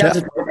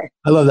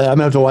 I love that. I'm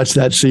gonna have to watch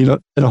that scene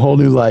in a whole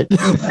new light.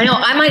 I know.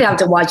 I might have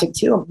to watch it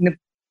too.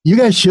 You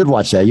guys should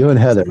watch that. You and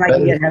Heather.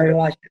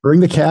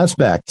 Bring the cast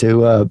back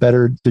to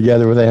Better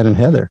Together with Anne and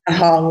Heather.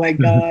 Oh my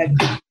God.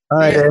 All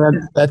right,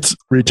 Anne, that's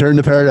Return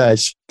to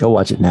Paradise. Go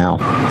watch it now.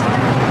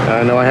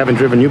 No, I haven't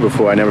driven you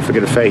before. I never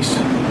forget a face.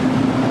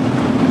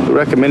 Who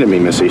recommended me,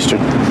 Miss Eastern?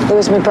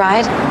 Louis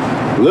McBride.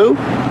 Lou?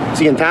 Is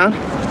he in town?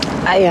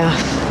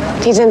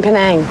 He's in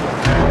Penang.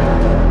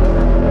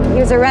 He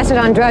was arrested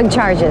on drug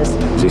charges.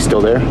 Is he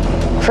still there?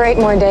 For 8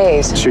 more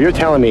days. So you're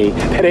telling me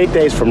that 8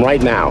 days from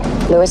right now?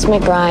 Louis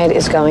McBride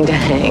is going to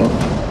hang.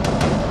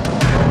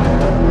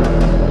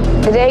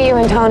 The day you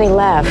and Tony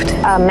left,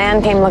 a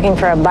man came looking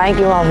for a bike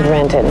you all had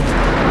rented.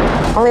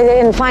 Only they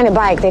didn't find a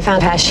bike. They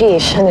found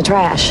hashish in the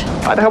trash.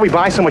 Why the hell we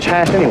buy so much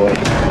hash anyway?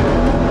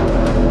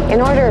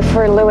 In order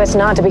for Lewis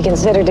not to be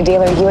considered a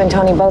dealer, you and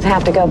Tony both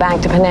have to go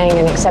back to Penang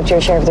and accept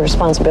your share of the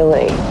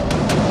responsibility.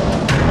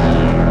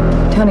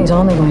 Tony's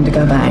only going to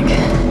go back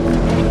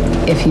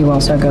if you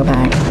also go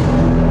back.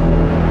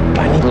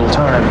 I need a little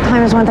time.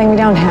 Time is one thing we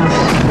don't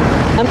have.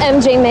 I'm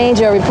MJ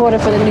Major, a reporter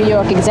for the New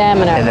York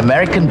Examiner. An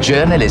American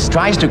journalist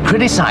tries to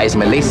criticize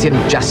Malaysian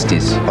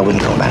justice. I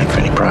wouldn't go back for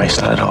any price,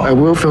 not at all. I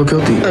will feel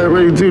guilty. I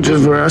really do,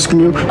 just for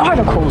asking you.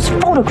 Articles,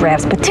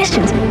 photographs,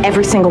 petitions,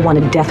 every single one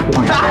a death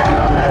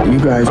warrant.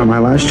 You guys are my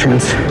last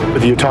chance.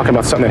 If you're talking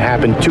about something that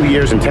happened 2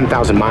 years and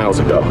 10,000 miles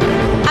ago.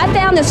 I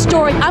found this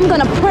story. I'm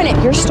gonna print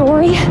it. Your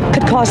story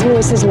could cost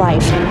Lewis his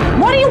life.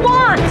 What do you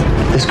want?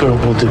 This girl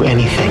will do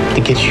anything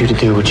to get you to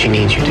do what she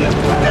needs you to.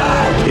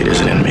 It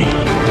isn't in me.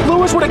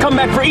 Lewis would have come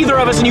back for either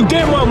of us, and you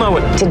damn well know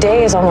it.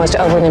 Today is almost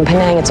over, and in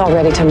Penang, it's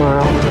already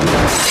tomorrow.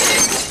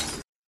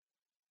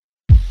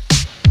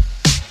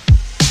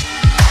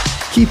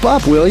 Keep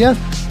up, will ya?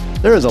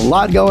 There is a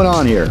lot going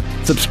on here.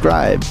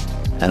 Subscribe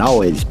and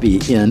always be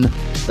in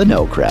the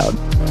know crowd.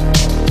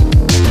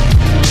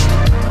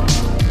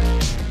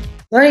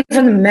 Learning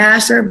from the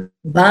master,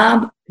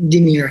 Bob De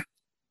Niro.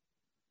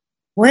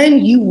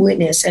 When you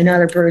witness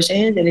another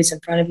person that is in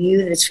front of you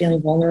that is feeling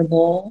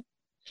vulnerable,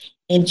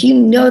 and you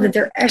know that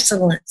their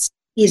excellence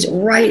is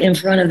right in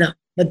front of them,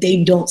 but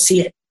they don't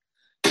see it,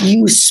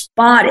 you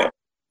spot it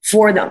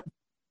for them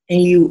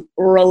and you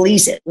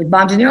release it. With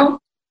Bob De Niro,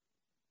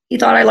 he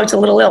thought I looked a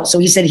little ill, so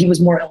he said he was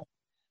more ill.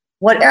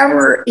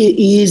 Whatever it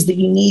is that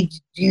you need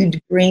to do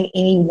to bring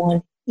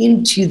anyone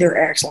into their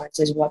excellence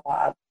is what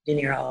Bob De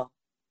Niro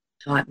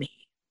taught me.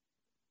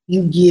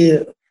 You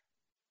give.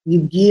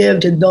 You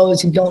give to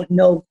those who don't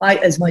know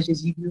quite as much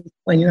as you do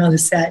when you're on the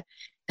set.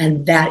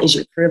 And that is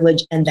your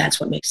privilege, and that's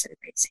what makes it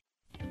amazing.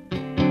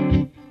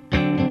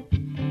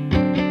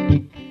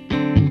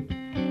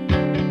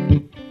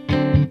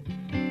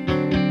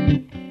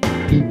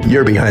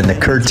 You're Behind the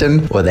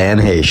Curtain with Anne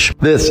Heche.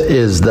 This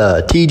is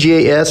the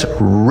TGAS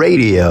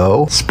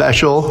Radio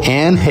Special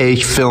Anne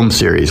Heche Film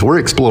Series. We're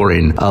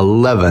exploring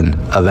 11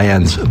 of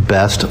Anne's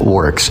best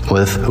works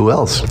with who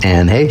else?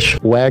 Anne Heche.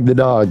 Wag the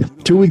Dog.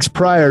 2 weeks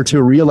prior to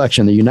a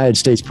re-election, the United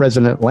States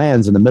president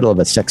lands in the middle of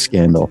a sex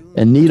scandal.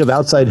 In need of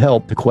outside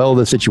help to quell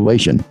the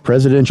situation,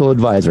 presidential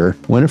advisor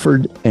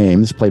Winifred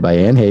Ames, played by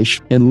Anne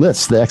Heche,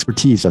 enlists the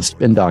expertise of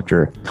spin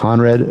doctor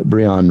Conrad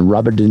Brion,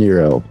 Robert De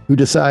Niro, who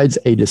decides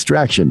a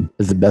distraction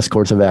is the best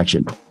course of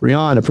action.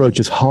 Brion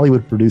approaches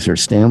Hollywood producer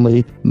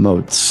Stanley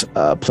Motes,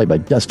 played by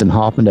Dustin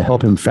Hoffman, to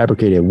help him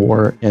fabricate a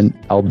war in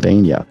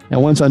Albania.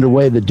 And once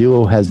underway, the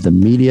duo has the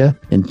media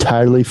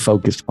entirely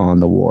focused on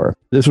the war.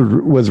 This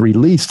was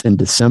released in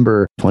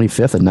December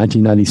 25th of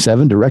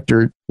 1997.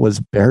 Director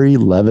was Barry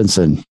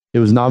Levinson. It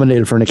was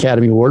nominated for an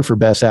Academy Award for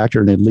Best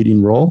Actor in a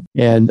Leading Role.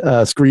 And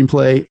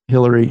screenplay,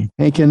 Hilary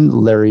Hankin,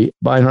 Larry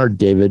Beinhardt,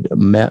 David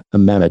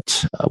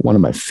Mamet, one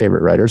of my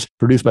favorite writers.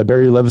 Produced by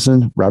Barry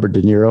Levinson, Robert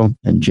De Niro,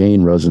 and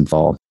Jane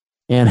Rosenthal.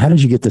 And how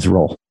did you get this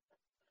role?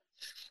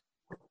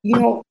 You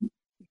know,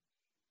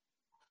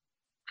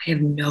 I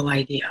have no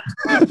idea.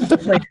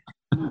 Like,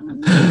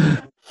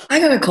 I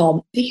got a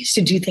call. They used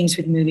to do things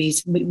with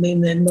movies, but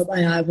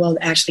I will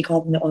actually call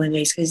them the olden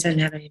days because it doesn't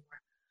happen anymore.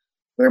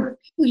 Where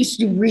people used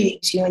to do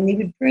readings, and they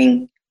would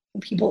bring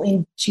people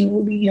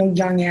into,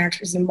 young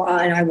actors, and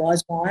I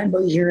was one,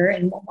 but here,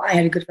 and I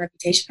had a good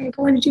reputation. I would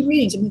go in and do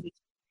readings of movies.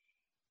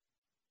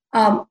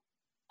 I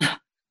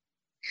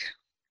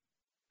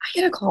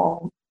get a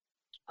call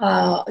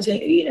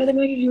saying, they're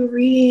going to do a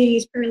reading.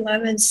 It's Barry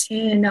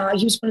Levinson.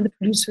 He was one of the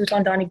producers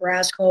on Donnie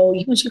Brasco.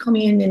 He wants you to come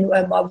in and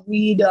read,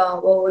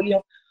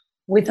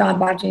 with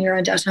Bob De Niro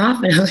and Dustin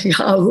Hoffman. I was like,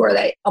 oh, who are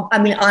they?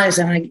 I mean,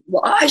 honestly, I'm like,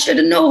 well, I should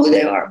have known who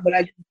they are, but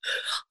I didn't.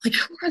 Like,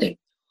 who are they?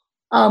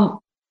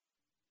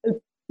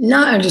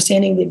 Not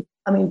understanding that,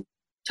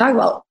 talk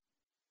about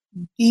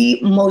the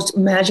most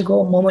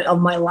magical moment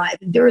of my life.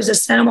 There is a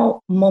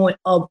seminal moment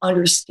of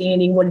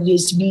understanding what it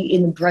is to be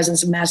in the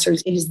presence of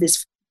masters. It is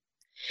this.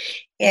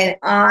 And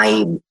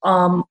I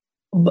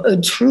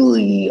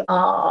truly,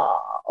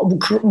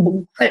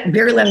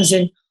 Barry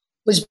Levinson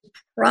was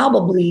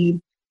probably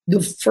the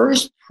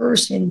first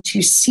person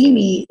to see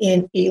me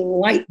in a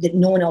light that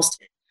no one else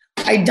did.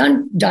 I'd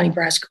done Donnie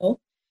Brasco,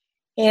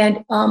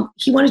 and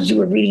he wanted to do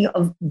a reading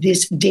of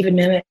this David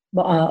Mamet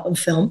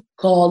film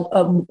called,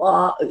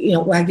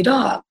 Wag the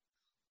Dog,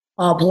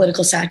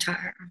 political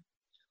satire.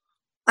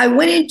 I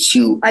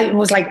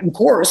was like, of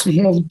course,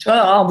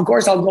 of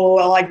course I'll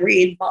go,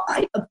 read.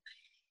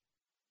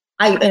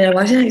 And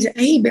I said,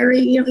 hey,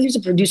 Barry, he was a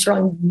producer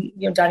on,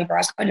 Donnie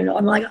Brasco. I don't know.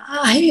 I'm like,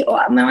 hey,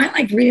 I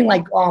like reading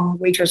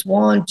Waitress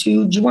 1,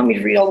 2. Do you want me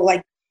to read all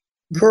the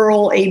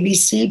girl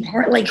ABC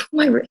part? Like,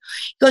 who am I reading?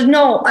 He goes,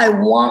 no, I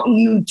want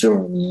you to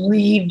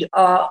read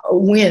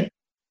Win.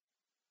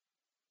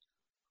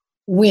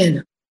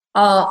 What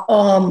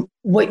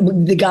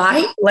the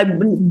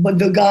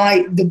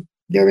guy?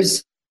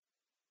 There's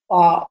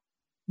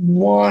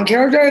one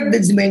character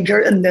that's the main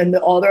character, and then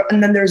the other,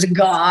 and then there's a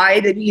guy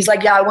that he's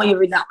like, yeah, I want you to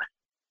read that one.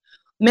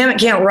 men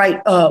can't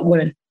write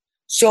women.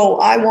 So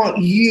I want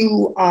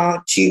you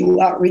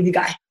to read the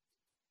guy.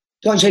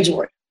 Don't change a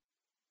word.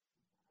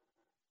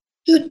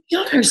 Dude, you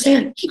don't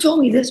understand. He told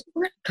me this.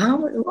 We're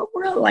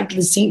at like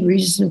the St.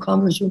 Regis in the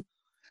conference room.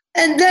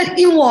 And then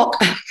you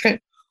walk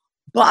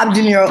Bob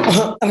De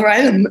Niro,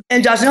 right?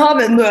 And Dustin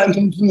Hoffman.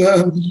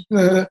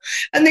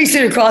 And they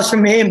sit across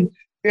from me and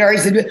Barry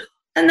said,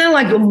 and then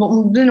like,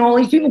 then all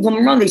these people come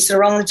around, they sit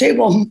around the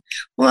table.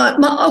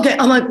 Okay,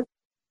 I'm like,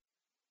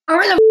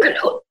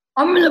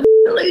 I'm in the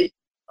lead.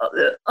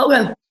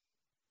 Okay.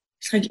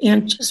 It's like,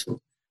 Anne, just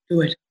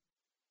do it.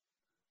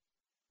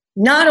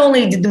 Not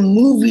only did the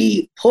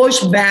movie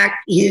push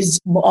back his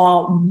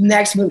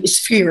next movie,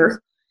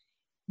 Sphere,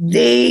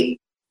 they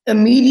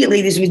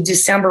immediately, this was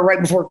December, right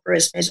before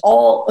Christmas,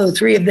 all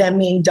three of them,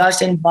 meaning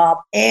Dustin, Bob,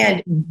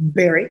 and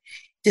Barry,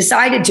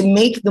 decided to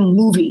make the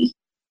movie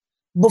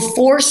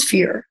before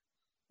Sphere,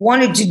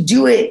 wanted to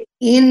do it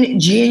in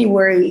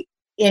January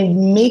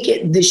and make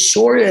it the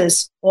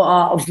shortest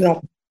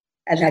film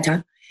at that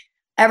time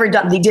ever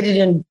done. They did it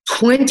in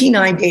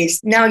 29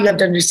 days. Now you have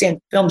to understand,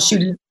 film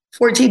shooting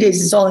 14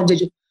 days, it's all in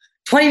digital.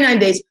 29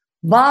 days.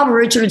 Bob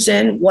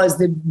Richardson was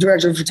the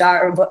director of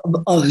photography.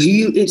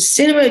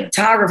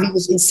 Cinematography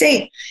was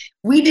insane.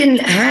 We didn't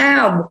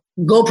have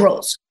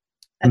GoPros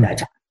at that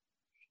time.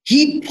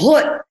 He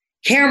put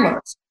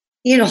cameras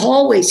in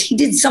hallways. He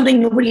did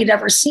something nobody had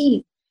ever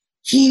seen.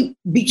 He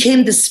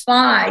became the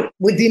spy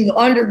within the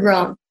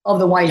underground of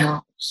the White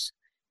House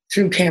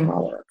through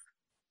camera work.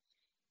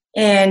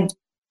 And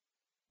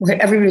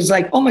everybody's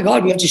like, oh my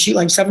God, we have to shoot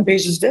like 7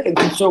 pages a day.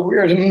 It's so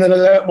weird.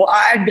 Well,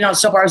 I'd been on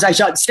so far as I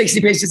shot 60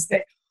 pages a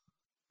day.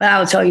 But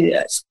I'll tell you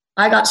this.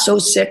 I got so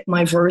sick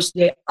my first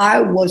day.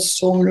 I was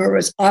so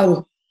nervous.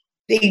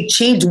 They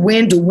changed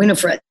Win to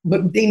Winifred,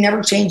 but they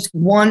never changed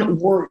one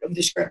word of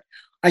the script.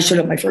 I showed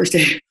up my first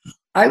day.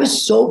 I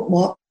was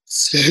so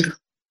sick.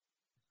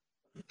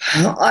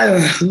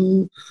 I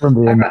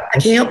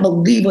can't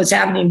believe what's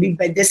happening to me.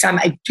 By this time,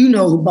 I do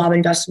know who Bob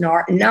and Dustin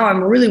are. And now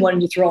I'm really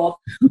wanting to throw up.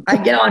 I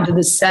get onto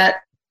the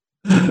set.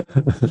 And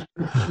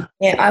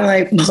I'm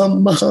like,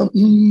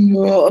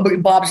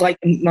 Bob's like,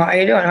 how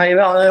you doing? How you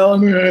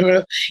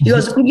doing? He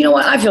goes, you know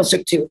what? I feel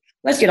sick too.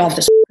 Let's get off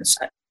this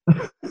set.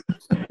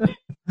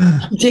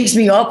 He takes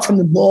me up from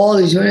the ball.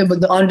 He's doing it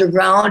with the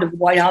underground of the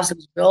White House that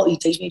was built. He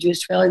takes me to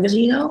his trailer. He goes,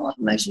 you know, it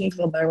makes me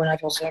feel better when I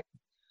feel sick.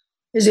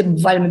 There's a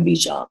vitamin B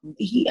shot.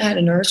 He had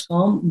a nurse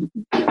come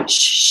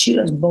shoot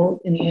us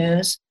both in the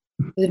ass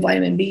with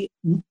vitamin B.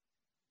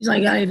 He's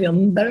like, I feel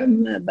better.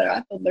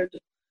 I feel better too.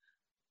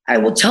 I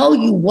will tell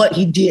you what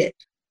he did,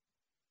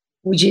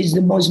 which is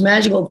the most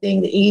magical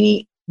thing that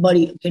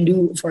anybody can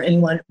do for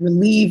anyone,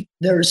 relieve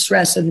their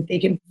stress so that they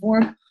can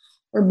perform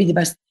or be the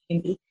best they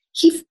can be.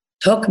 He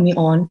took me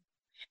on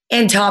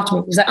and topped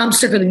me. He's like, I'm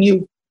sicker than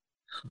you.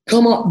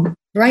 Come on,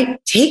 right?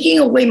 Taking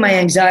away my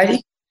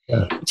anxiety.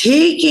 Yeah.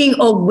 Taking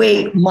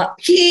away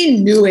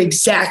he knew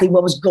exactly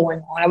what was going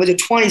on. I was a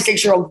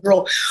 26-year-old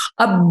girl.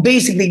 I'm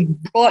basically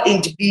brought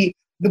in to be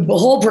the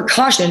whole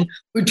percussion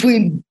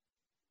between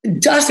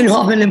Dustin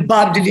Hoffman and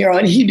Bob De Niro,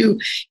 and he knew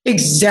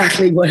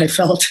exactly what I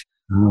felt.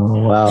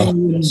 Oh, wow.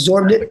 And he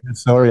absorbed it.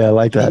 Sorry, I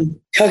like that. He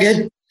took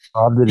it.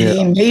 Bob De Niro.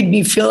 He made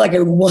me feel like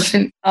I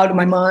wasn't out of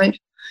my mind.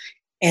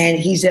 And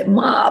he said,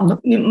 Mom,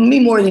 me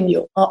more than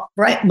you.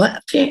 Right?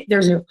 But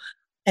there's no.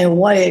 And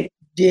what it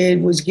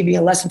did was give me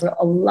a lesson for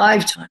a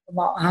lifetime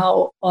about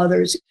how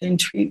others can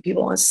treat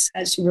people on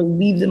sets to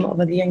relieve them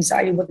of the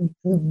anxiety, what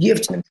the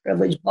gift and the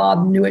privilege.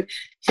 Bob knew it.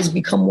 Has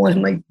become one of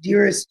my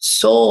dearest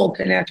soul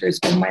connectors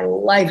in my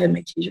life and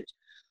my teachers,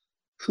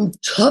 who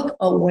took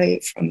away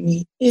from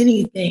me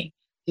anything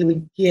that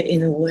would get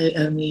in the way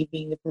of me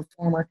being the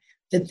performer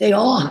that they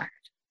all hired.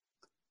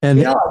 And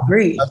they all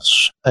agree.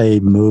 Such a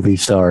movie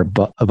star,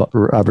 about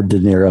Robert De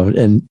Niro,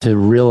 and to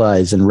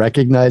realize and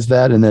recognize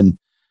that, and then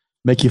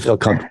make you feel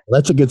comfortable.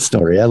 That's a good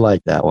story. I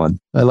like that one.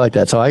 I like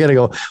that. So I got to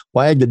go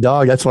Wag the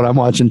Dog. That's what I'm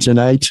watching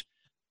tonight.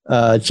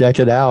 Check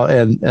it out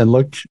and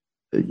look.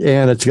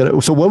 And it's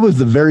gonna. So what was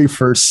the very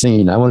first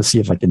scene? I want to see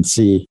if I can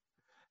see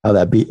how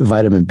that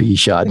vitamin B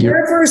shot. The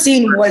very first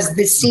scene was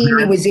the scene.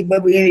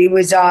 It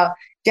was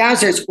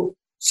downstairs.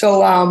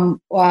 So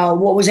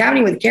what was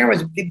happening with the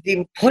cameras?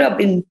 They put up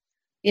in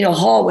a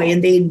hallway,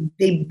 and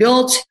they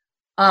built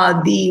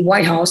the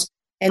White House.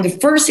 And the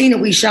first scene that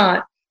we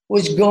shot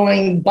was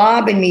going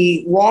Bob and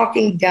me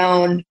walking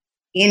down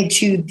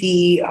into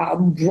the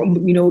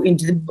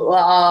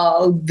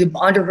the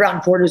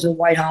underground quarters of the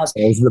White House.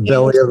 It was the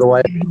belly of the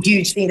White House.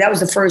 Huge thing. That was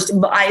the first.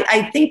 But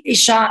I think they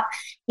shot.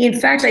 In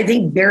fact, I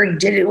think Barry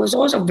did it. It was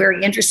also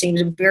very interesting. It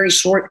was a very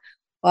short.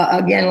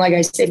 Again, like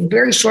I said,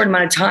 very short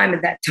amount of time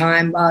at that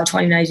time.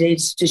 29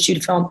 days to shoot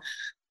a film.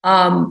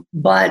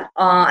 But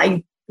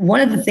one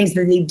of the things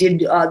that they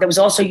did that was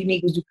also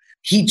unique was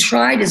he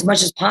tried as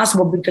much as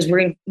possible, because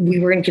we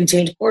were in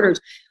contained quarters,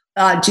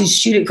 to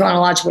shoot it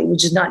chronologically,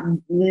 which is not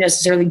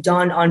necessarily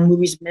done on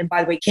movies, and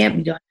by the way, can't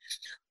be done.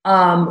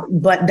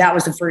 But that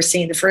was the first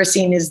scene. The first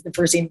scene is the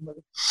first scene of the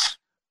movie.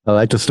 I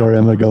like the story.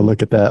 I'm going to go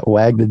look at that.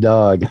 Wag the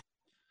Dog.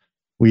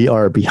 We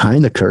are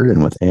Behind the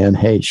Curtain with Anne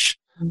Heche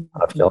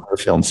of her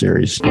film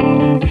series.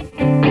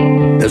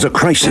 There's a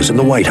crisis in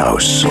the White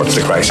House. What's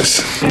the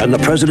crisis? And the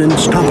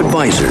president's top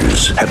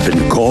advisors have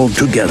been called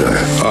together.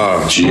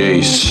 Oh,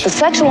 jeez. The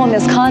sexual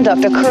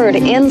misconduct occurred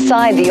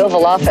inside the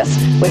Oval Office.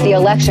 With the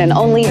election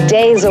only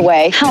days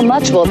away, how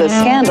much will this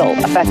scandal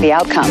affect the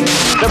outcome?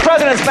 The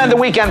president spent the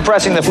weekend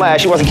pressing the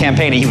flash. He wasn't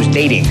campaigning, he was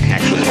dating,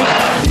 actually.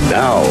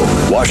 Now,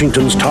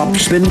 Washington's top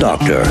spin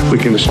doctor. We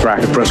can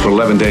distract the press for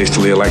 11 days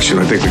till the election.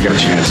 I think we got a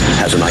chance.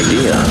 Has an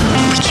idea.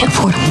 We can't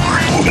afford a war.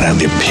 We're going to have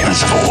the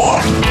appearance of a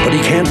war. But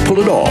he can't pull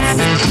it off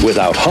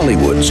without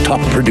Hollywood's top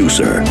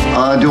producer.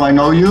 Do I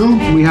know you?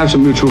 We have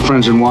some mutual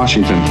friends in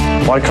Washington.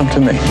 Why come to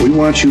me? We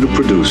want you to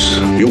produce.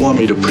 You want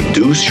me to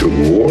produce your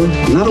war?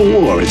 Not a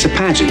war. It's a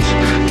pageant.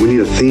 We need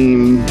a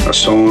theme, a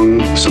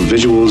song, some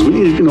visuals. We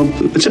need,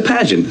 it's a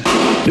pageant.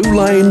 New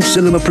Line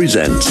Cinema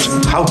presents.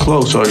 How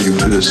close are you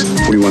to this?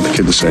 What do you want the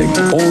kid to say?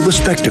 All the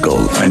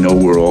spectacle. I know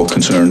we're all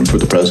concerned for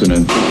the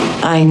president.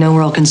 I know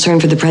we're all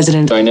concerned for the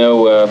president. I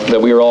know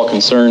that we are all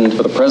concerned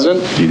for the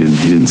president. He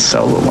didn't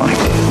sell the line.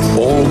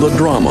 All the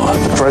drama.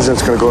 The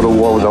president's going to go to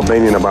war with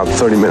Albania in about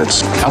 30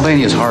 minutes.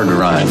 Albania's hard to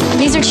ride.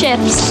 These are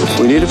chips.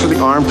 We need it for the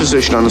armed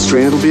position on the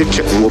strain. It'll be a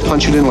kit, and we'll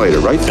punch it in later,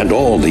 right? And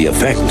all the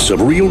effects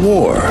of real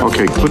war.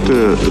 Okay, put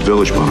the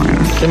village behind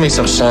her. Give me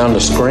some sound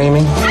of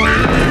screaming.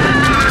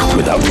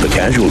 Without the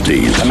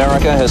casualties.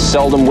 America has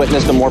seldom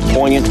witnessed a more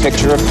poignant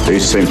picture. They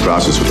used the same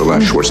process with the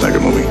last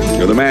Schwarzenegger movie.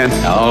 You're the man.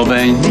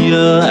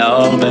 Albania.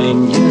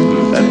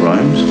 That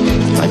rhymes.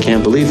 I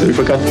can't believe that we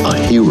forgot a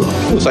hero.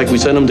 It was like we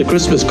sent him the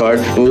Christmas card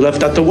and we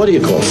left out the, what do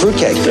you call it?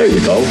 Fruitcake. There you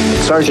go.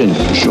 Sergeant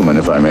Schumann,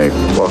 if I may,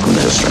 welcome to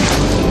history.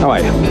 How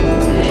are you?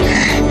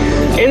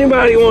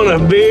 Anybody want a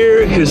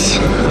beer? Because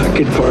I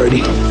could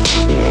party.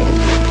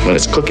 When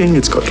it's cooking,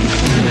 it's cooking.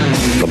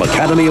 From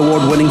Academy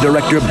Award-winning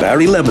director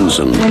Barry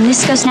Levinson. When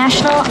this goes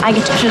national, I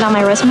get to put it on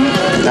my resume?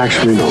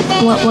 Actually, no.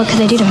 What could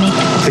they do to me?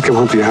 I think I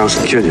won't be your house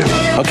and kill you.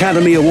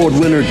 Academy Award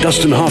winner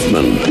Dustin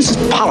Hoffman. This is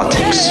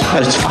politics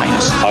at its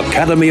finest.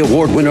 Academy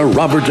Award winner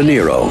Robert De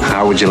Niro.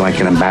 How would you like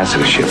an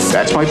ambassadorship?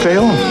 That's my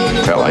tale?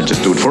 Well, I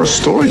just do it for a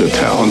story to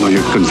tell. Oh, no,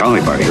 you couldn't tell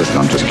anybody. Listen,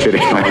 I'm just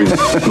kidding. No, I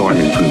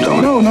mean, couldn't tell.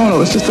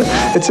 No. It's just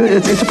it's a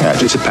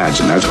pageant. It's a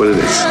pageant. That's what it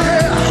is.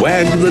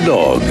 Wag the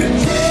Dog.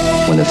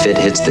 When the fit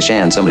hits the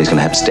shan, somebody's going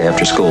to have to stay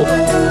after school.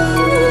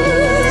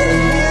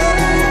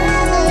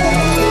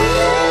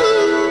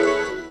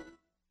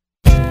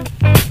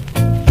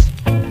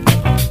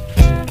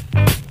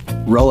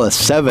 Roll a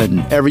 7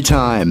 every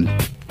time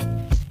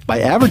by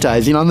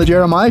advertising on The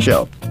Jeremiah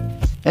Show.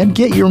 And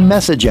get your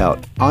message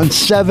out on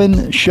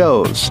 7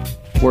 shows.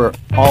 We're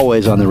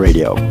always on the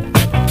radio.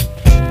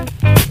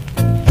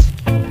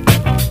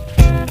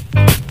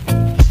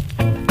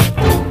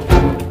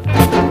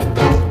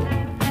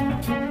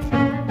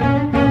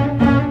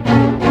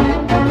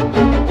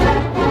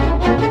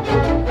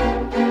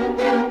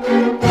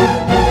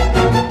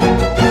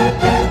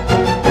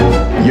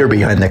 You're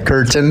Behind the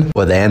Curtain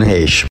with Anne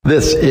Heche.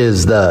 This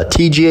is the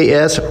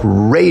TGAS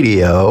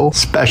Radio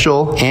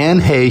Special Anne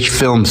Heche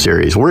Film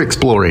Series. We're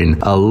exploring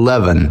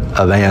 11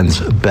 of Anne's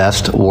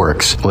best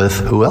works with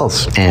who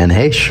else? Anne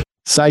Heche.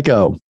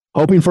 Psycho.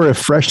 Hoping for a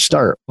fresh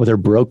start with her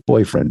broke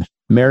boyfriend,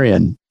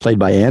 Marion, played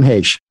by Anne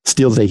Heche,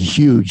 steals a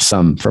huge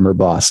sum from her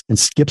boss and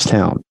skips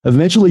town,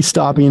 eventually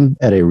stopping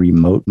at a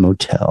remote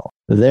motel.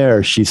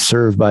 There, she's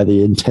served by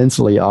the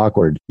intensely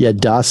awkward yet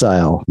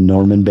docile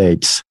Norman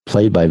Bates,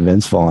 played by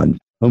Vince Vaughn,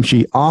 whom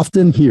she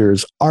often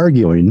hears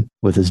arguing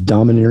with his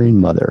domineering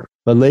mother.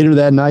 But later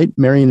that night,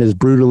 Marion is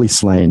brutally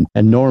slain,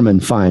 and Norman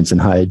finds and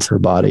hides her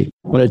body.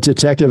 When a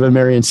detective and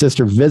Marion's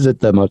sister visit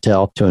the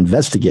motel to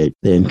investigate,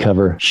 they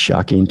uncover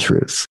shocking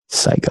truths.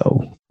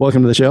 Psycho.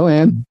 Welcome to the show,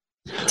 Anne.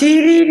 When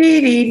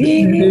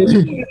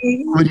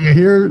you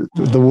hear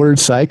the word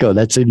psycho,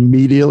 that's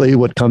immediately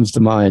what comes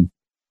to mind.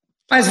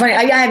 It's funny.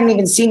 I hadn't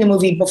even seen the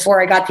movie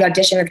before I got the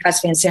audition with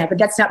Gus Van Sant, but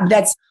that's not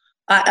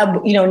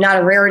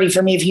a rarity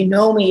for me. If you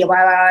know me,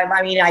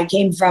 I mean, I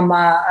came from, when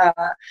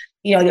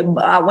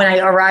I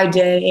arrived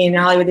in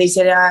Hollywood, they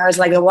said I was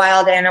like a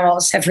wild animal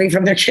set free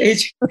from their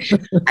cage.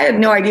 I had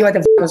no idea what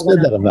the f- was going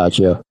on. That about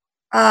you?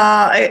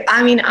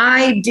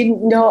 I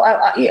didn't know.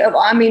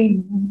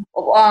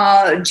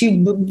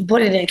 To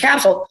put it in a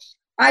capsule,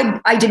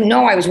 I didn't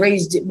know I was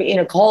raised in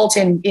a cult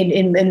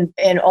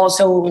and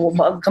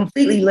also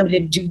completely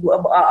limited to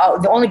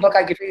the only book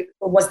I could read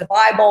was the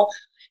Bible.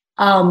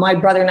 My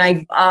brother and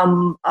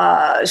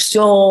I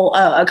stole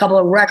a couple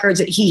of records.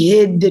 He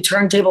hid the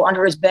turntable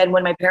under his bed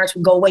when my parents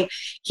would go away.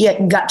 He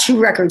had got 2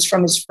 records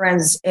from his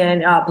friends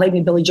and played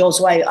me Billy Joel,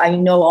 so I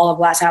know all of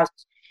Glass House.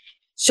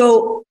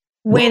 So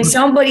when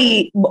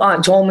somebody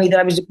told me that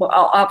I was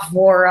up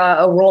for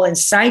a role in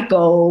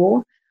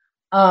Psycho,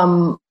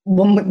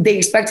 they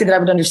expected that I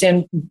would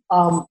understand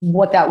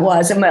what that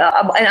was. And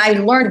I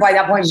learned by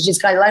that point, it's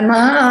just kind of like,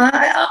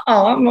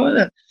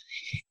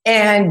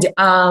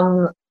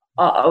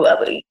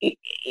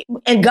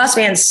 and Gus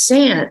Van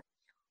Sant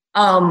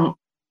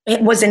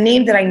it was a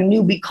name that I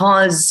knew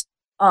because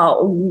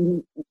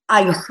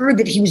I heard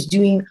that he was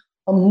doing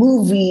a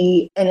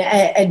movie and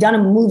had done a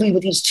movie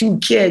with these two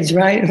kids,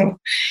 right?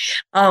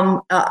 My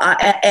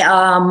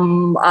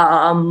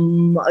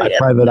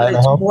Private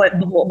Idaho.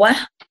 What?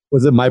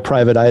 Was it My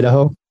Private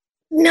Idaho?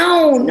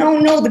 No,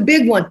 the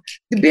big one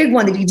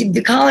that he did,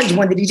 the college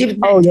one that he did.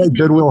 Oh, yeah,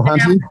 Goodwill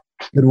Hunting.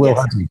 Goodwill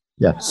Hunting.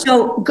 Yeah.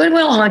 So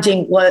Goodwill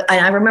Hunting was,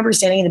 and I remember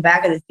standing in the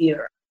back of the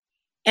theater,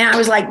 and I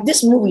was like,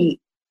 this movie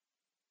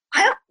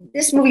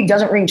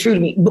doesn't ring true to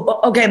me.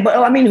 Okay, but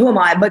I mean, who am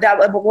I? But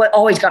what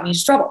always got me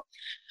into trouble.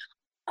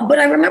 But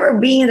I remember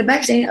being in the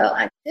back saying,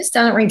 this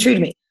doesn't ring true to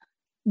me.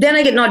 Then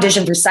I get an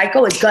audition for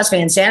Psycho. It's Gus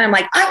Van Sant. I'm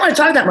like, I want to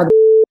talk to that mother.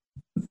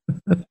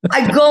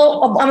 I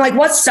go, I'm like,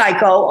 what's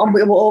Psycho?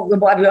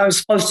 I'm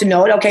supposed to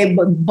know it. Okay,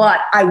 but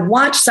I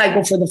watched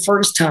Psycho for the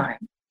first time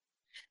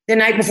the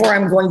night before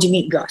I'm going to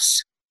meet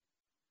Gus.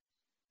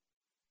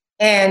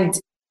 And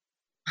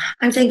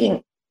I'm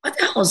thinking, what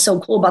the hell is so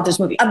cool about this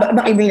movie?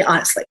 I mean,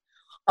 honestly,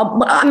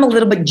 I'm a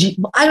little bit,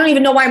 I don't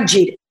even know why I'm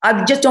jaded.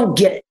 I just don't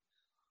get it.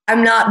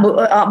 I'm not,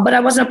 but I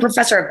wasn't a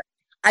professor of it.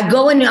 I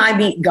go in and I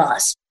meet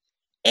Gus,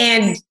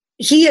 and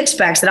he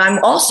expects that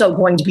I'm also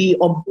going to be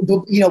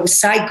a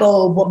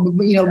psycho,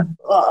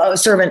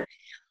 servant.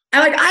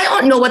 I'm like, I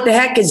don't know what the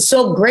heck is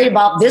so great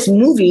about this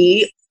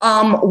movie.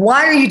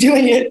 Why are you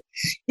doing it?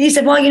 He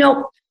said,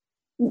 well,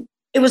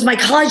 it was my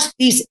college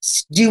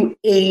thesis to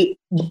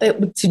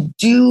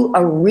do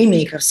a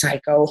remake of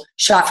Psycho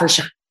shot for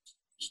shot.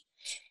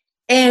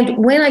 And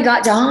when I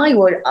got to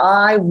Hollywood,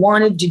 I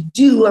wanted to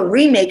do a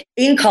remake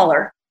in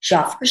color,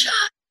 shot for shot.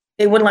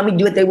 They wouldn't let me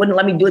do it. They wouldn't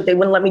let me do it. They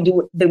wouldn't let me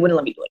do it. They wouldn't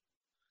let me do it.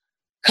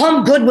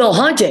 Come Goodwill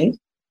Hunting.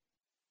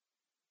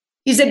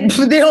 He said,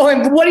 what do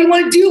you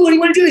want to do? What do you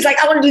want to do? He's like,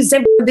 I want to do the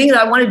same thing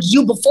that I wanted to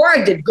do before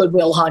I did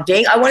Goodwill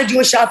Hunting. I want to do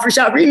a shot for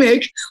shot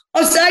remake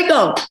of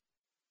Psycho.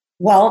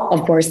 Well,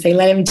 of course, they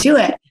let him do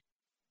it.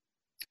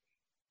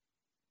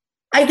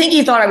 I think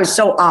he thought I was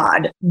so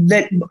odd,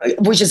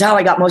 which is how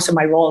I got most of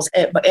my roles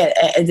at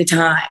the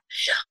time.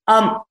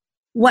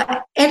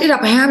 What ended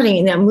up happening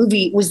in that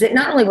movie was that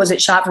not only was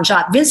it shot for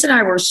shot, Vince and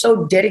I were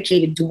so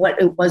dedicated to what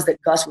it was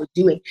that Gus was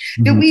doing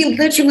that we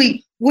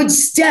literally would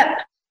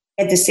step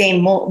at the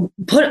same moment,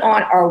 put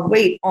on our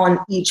weight on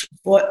each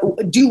foot,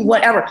 do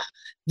whatever.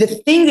 The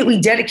thing that we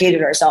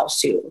dedicated ourselves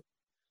to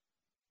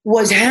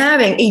was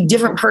having a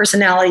different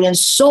personality and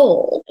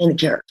soul in the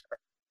character,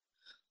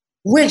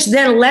 which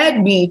then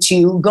led me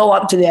to go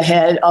up to the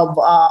head of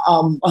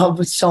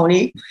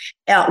Sony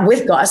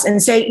with Gus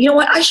and say, you know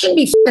what, I shouldn't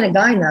be f***ing a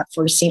guy in that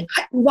first scene.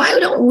 Why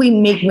don't we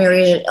make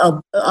Marion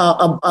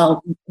a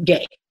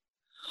gay?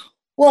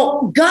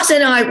 Well, Gus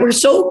and I were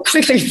so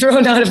quickly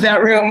thrown out of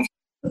that room.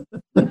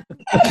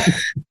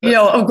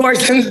 Of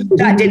course,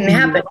 that didn't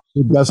happen.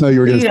 Gus know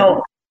you were going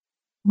to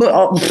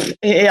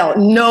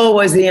no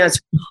was the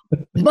answer.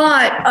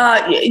 But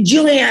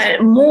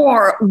Julianne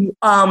Moore,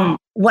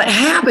 what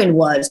happened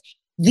was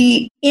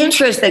the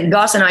interest that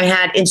Gus and I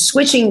had in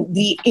switching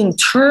the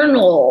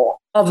internal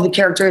of the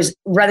characters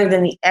rather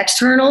than the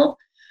external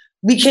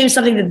became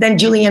something that then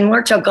Julianne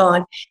Moore took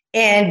on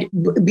and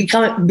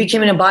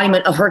became an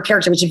embodiment of her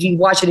character, which if you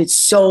watch it, it's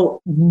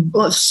so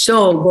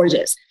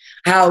gorgeous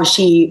how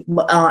she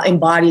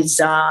embodies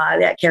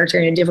that character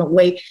in a different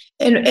way.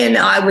 And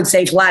I would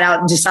say flat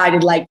out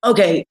decided like,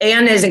 okay,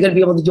 Anne isn't going to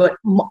be able to do it.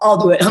 I'll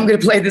do it. I'm going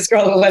to play this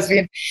girl, a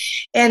lesbian.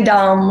 And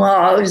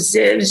it was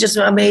just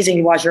amazing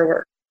to watch her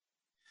work.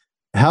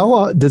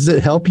 How does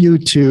it help you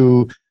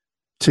to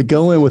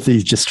go in with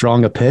these just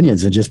strong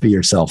opinions and just be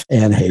yourself,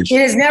 Anne Heche? It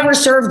has never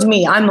served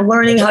me. I'm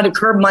learning how to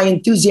curb my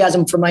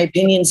enthusiasm for my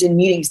opinions in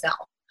meetings now.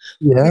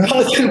 Yeah.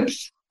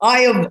 Because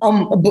I have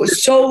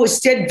so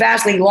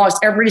steadfastly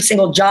lost every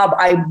single job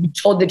I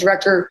told the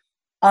director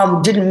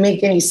didn't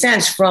make any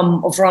sense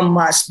from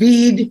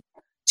Speed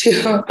to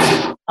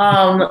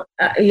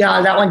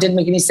that one didn't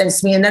make any sense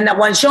to me. And then that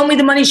one, Show Me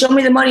the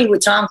Money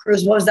with Tom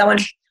Cruise. What was that one?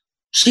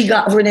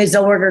 Renee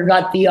Zellweger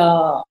got the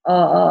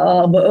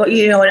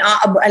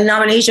a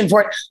nomination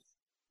for it.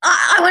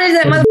 I wanted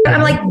that.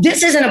 I'm like,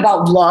 this isn't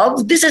about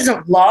love. This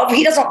isn't love.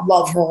 He doesn't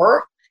love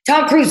her.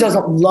 Tom Cruise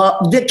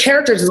the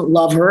character doesn't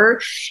love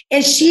her.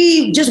 And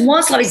she just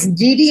wants love. It's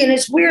needy and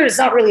it's weird. It's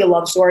not really a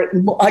love story.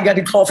 I got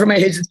a call from my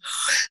agent.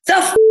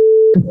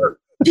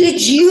 Did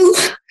you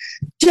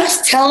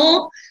just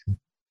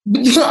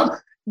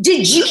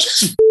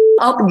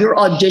up your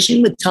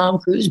audition with Tom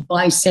Cruise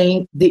by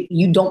saying that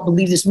you don't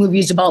believe this movie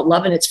is about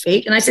love and it's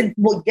fake? And I said,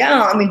 well,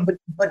 yeah, I mean,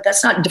 but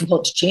that's not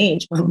difficult to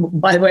change.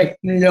 By the way,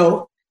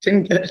 no,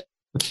 didn't get it.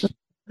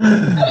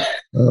 But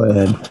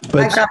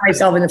I shot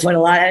myself in the foot a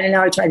lot, and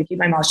now I try to keep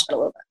my mouth shut a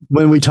little bit.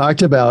 When we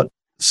talked about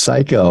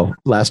Psycho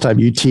last time,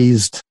 you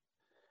teased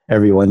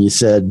everyone. You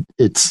said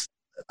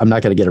I'm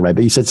not going to get it right,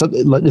 but you said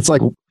something. It's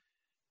like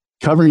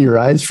covering your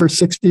eyes for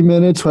 60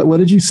 minutes. What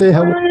did you say?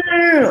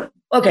 No.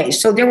 Okay,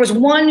 so there was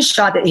one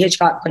shot that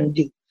Hitchcock couldn't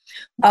do.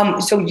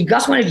 So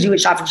Gus wanted to do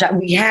it shot for shot.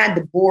 We had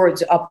the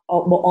boards up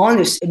on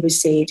the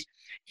stage.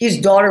 His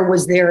daughter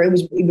was there. It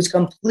was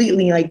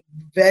completely like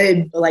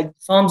vetted, like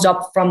thumbs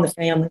up from the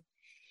family.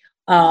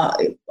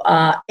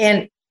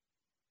 And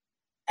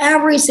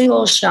Every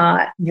single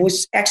shot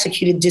was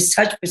executed to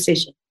such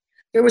precision.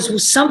 There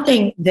was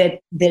something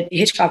that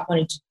Hitchcock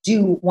wanted to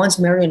do once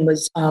Marion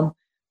was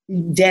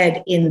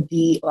dead in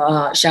the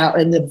shower,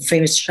 in the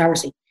famous shower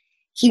scene.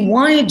 He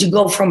wanted to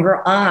go from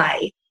her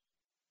eye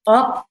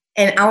up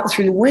and out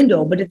through the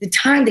window, but at the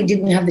time they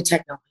didn't have the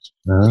technology.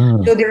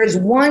 Oh. So there is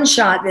one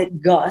shot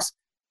that Gus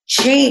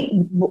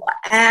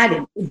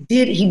added.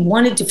 He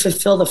wanted to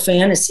fulfill the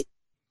fantasy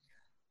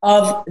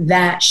of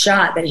that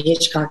shot that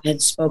Hitchcock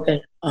had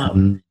spoken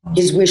of,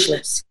 his wish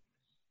list.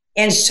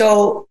 And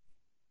so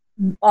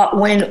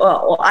when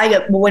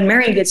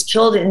Marion gets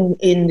killed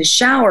in the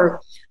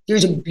shower,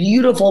 there's a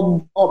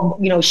beautiful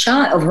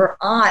shot of her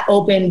eye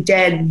open,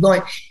 dead,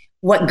 going.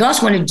 What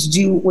Gus wanted to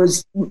do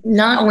was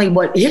not only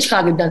what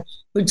Hitchcock had done,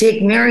 but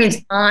take Marion's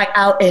eye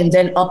out and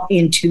then up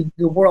into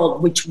the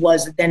world, which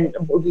was then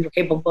what we were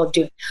capable of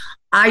doing.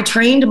 I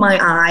trained my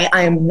eye.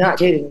 I am not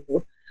kidding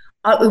you.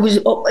 It was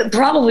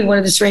probably one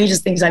of the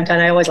strangest things I've done.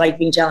 I always like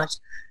being challenged.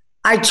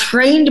 I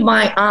trained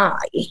my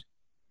eye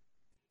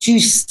to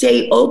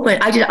stay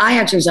open. I did eye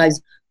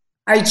exercise.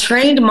 I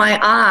trained my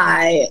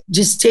eye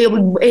to stay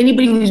open.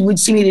 Anybody who would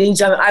see me at any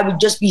time, I would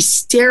just be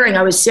staring.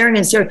 I was staring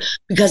and staring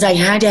because I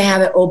had to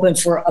have it open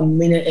for a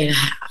minute and a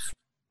half.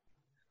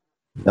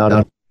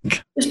 No.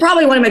 It's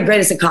probably one of my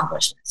greatest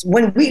accomplishments.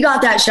 When we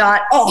got that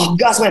shot,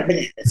 Gus went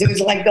bananas. It was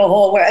like the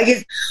whole way. I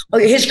guess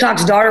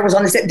Hitchcock's daughter was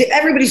on the set.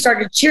 Everybody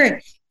started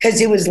cheering because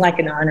it was like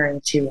an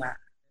honoring to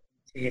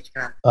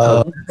Hitchcock.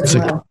 That's a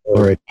good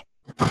story.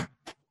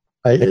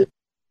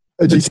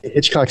 Did you say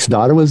Hitchcock's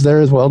daughter was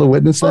there as well to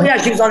witness that? Oh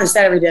yeah, she was on the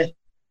set every day.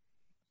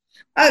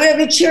 I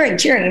mean,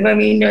 cheering. I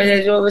mean,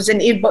 it was who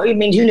knew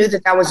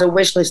that was a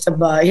wish list of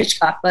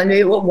Hitchcock? But I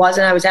knew it was,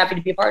 and I was happy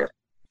to be a part of it.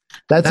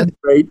 That's a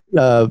great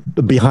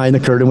behind the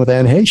curtain with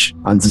Anne Heche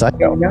on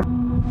Psycho. Yeah.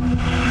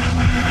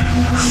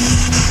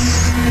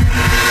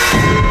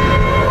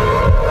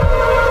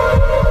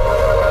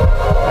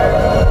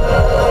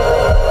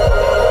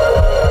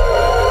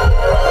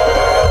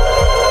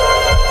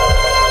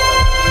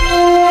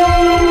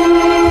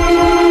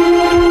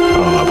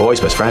 Boy's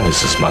best friend is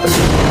his mother.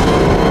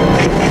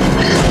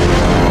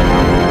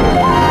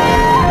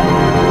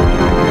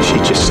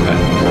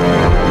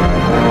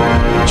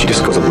 She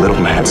just goes a little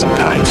mad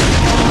sometimes.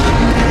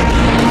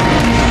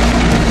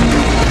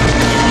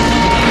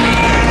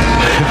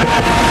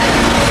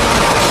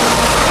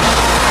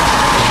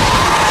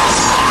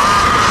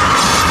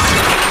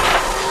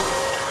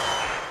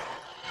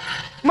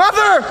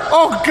 Mother!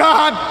 Oh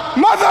God!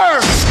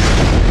 Mother!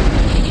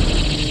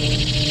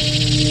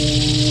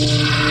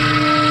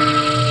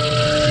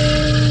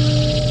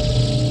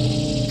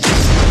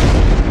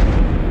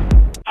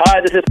 Hi,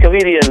 this is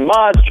comedian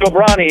Maz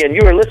Jobrani, and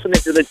you are listening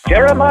to The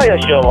Jeremiah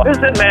Show.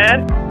 Listen,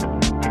 man.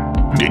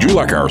 Did you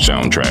like our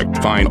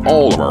soundtrack? Find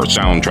all of our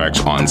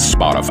soundtracks on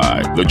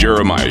Spotify. The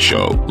Jeremiah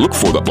Show. Look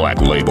for the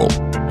Black Label.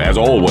 As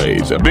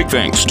always, a big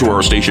thanks to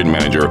our station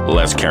manager,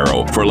 Les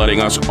Carroll, for letting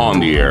us on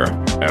the air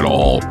at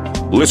all.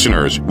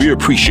 Listeners, we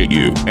appreciate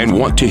you and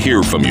want to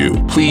hear from you.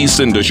 Please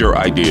send us your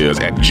ideas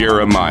at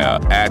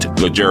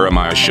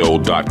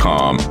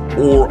jeremiah@thejeremiahshow.com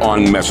or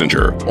on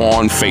Messenger,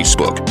 on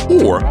Facebook,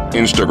 or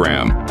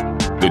Instagram.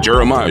 The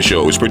Jeremiah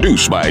Show is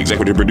produced by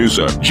executive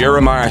producer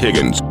Jeremiah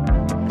Higgins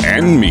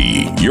and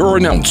me, your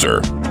announcer,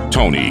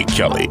 Tony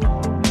Kelly.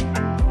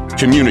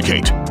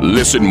 Communicate,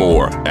 listen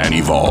more, and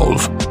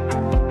evolve.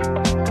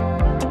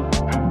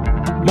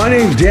 My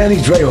name's Danny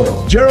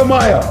Trejo.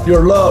 Jeremiah,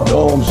 you're loved,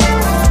 Holmes.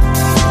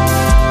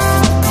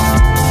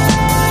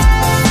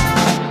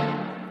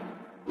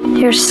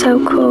 You're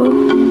so cool.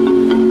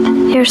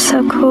 You're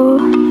so cool.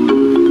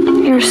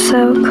 You're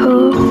so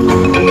cool.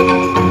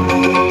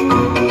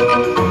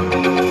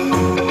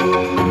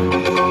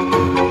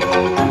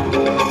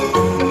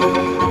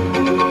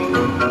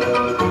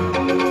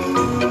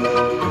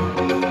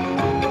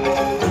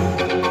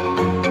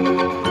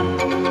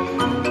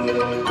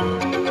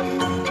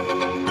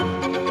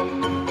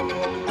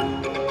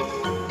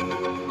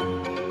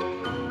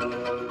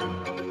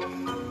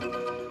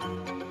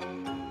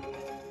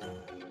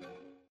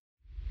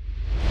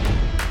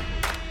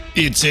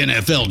 It's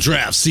NFL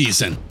draft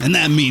season, and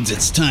that means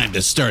it's time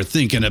to start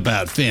thinking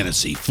about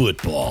fantasy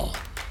football.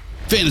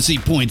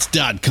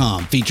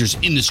 FantasyPoints.com features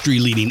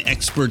industry-leading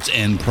experts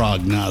and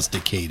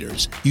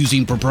prognosticators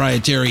using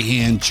proprietary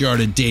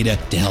hand-charted data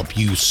to help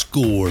you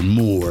score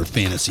more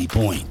fantasy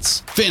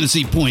points.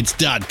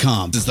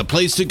 FantasyPoints.com is the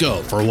place to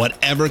go for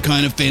whatever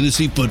kind of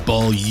fantasy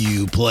football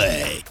you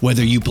play.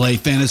 Whether you play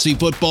fantasy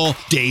football,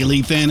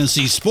 daily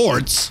fantasy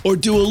sports, or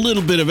do a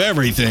little bit of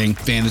everything,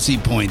 Fantasy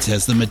Points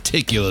has the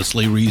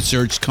meticulously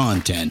researched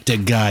content to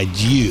guide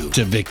you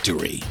to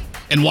victory.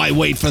 And why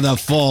wait for the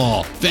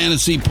fall?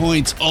 Fantasy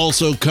Points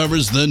also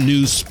covers the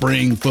new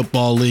spring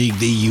football league,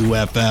 the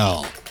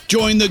UFL.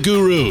 Join the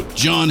guru,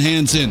 John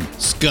Hansen,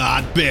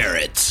 Scott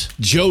Barrett,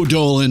 Joe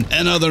Dolan,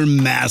 and other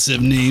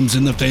massive names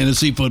in the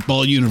fantasy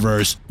football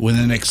universe with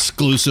an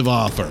exclusive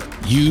offer.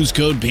 Use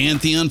code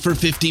Pantheon for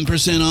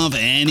 15% off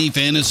any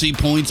Fantasy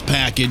Points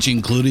package,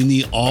 including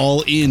the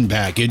all-in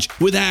package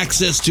with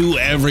access to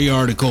every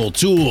article,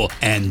 tool,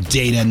 and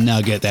data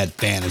nugget that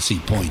Fantasy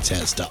Points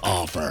has to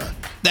offer.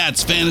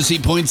 That's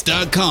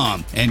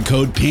fantasypoints.com and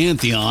code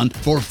Pantheon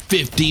for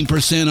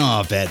 15%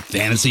 off at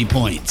Fantasy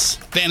Points.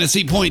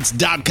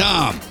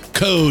 Fantasypoints.com,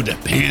 code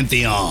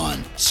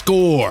Pantheon.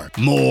 Score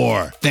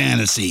more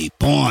fantasy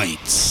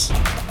points.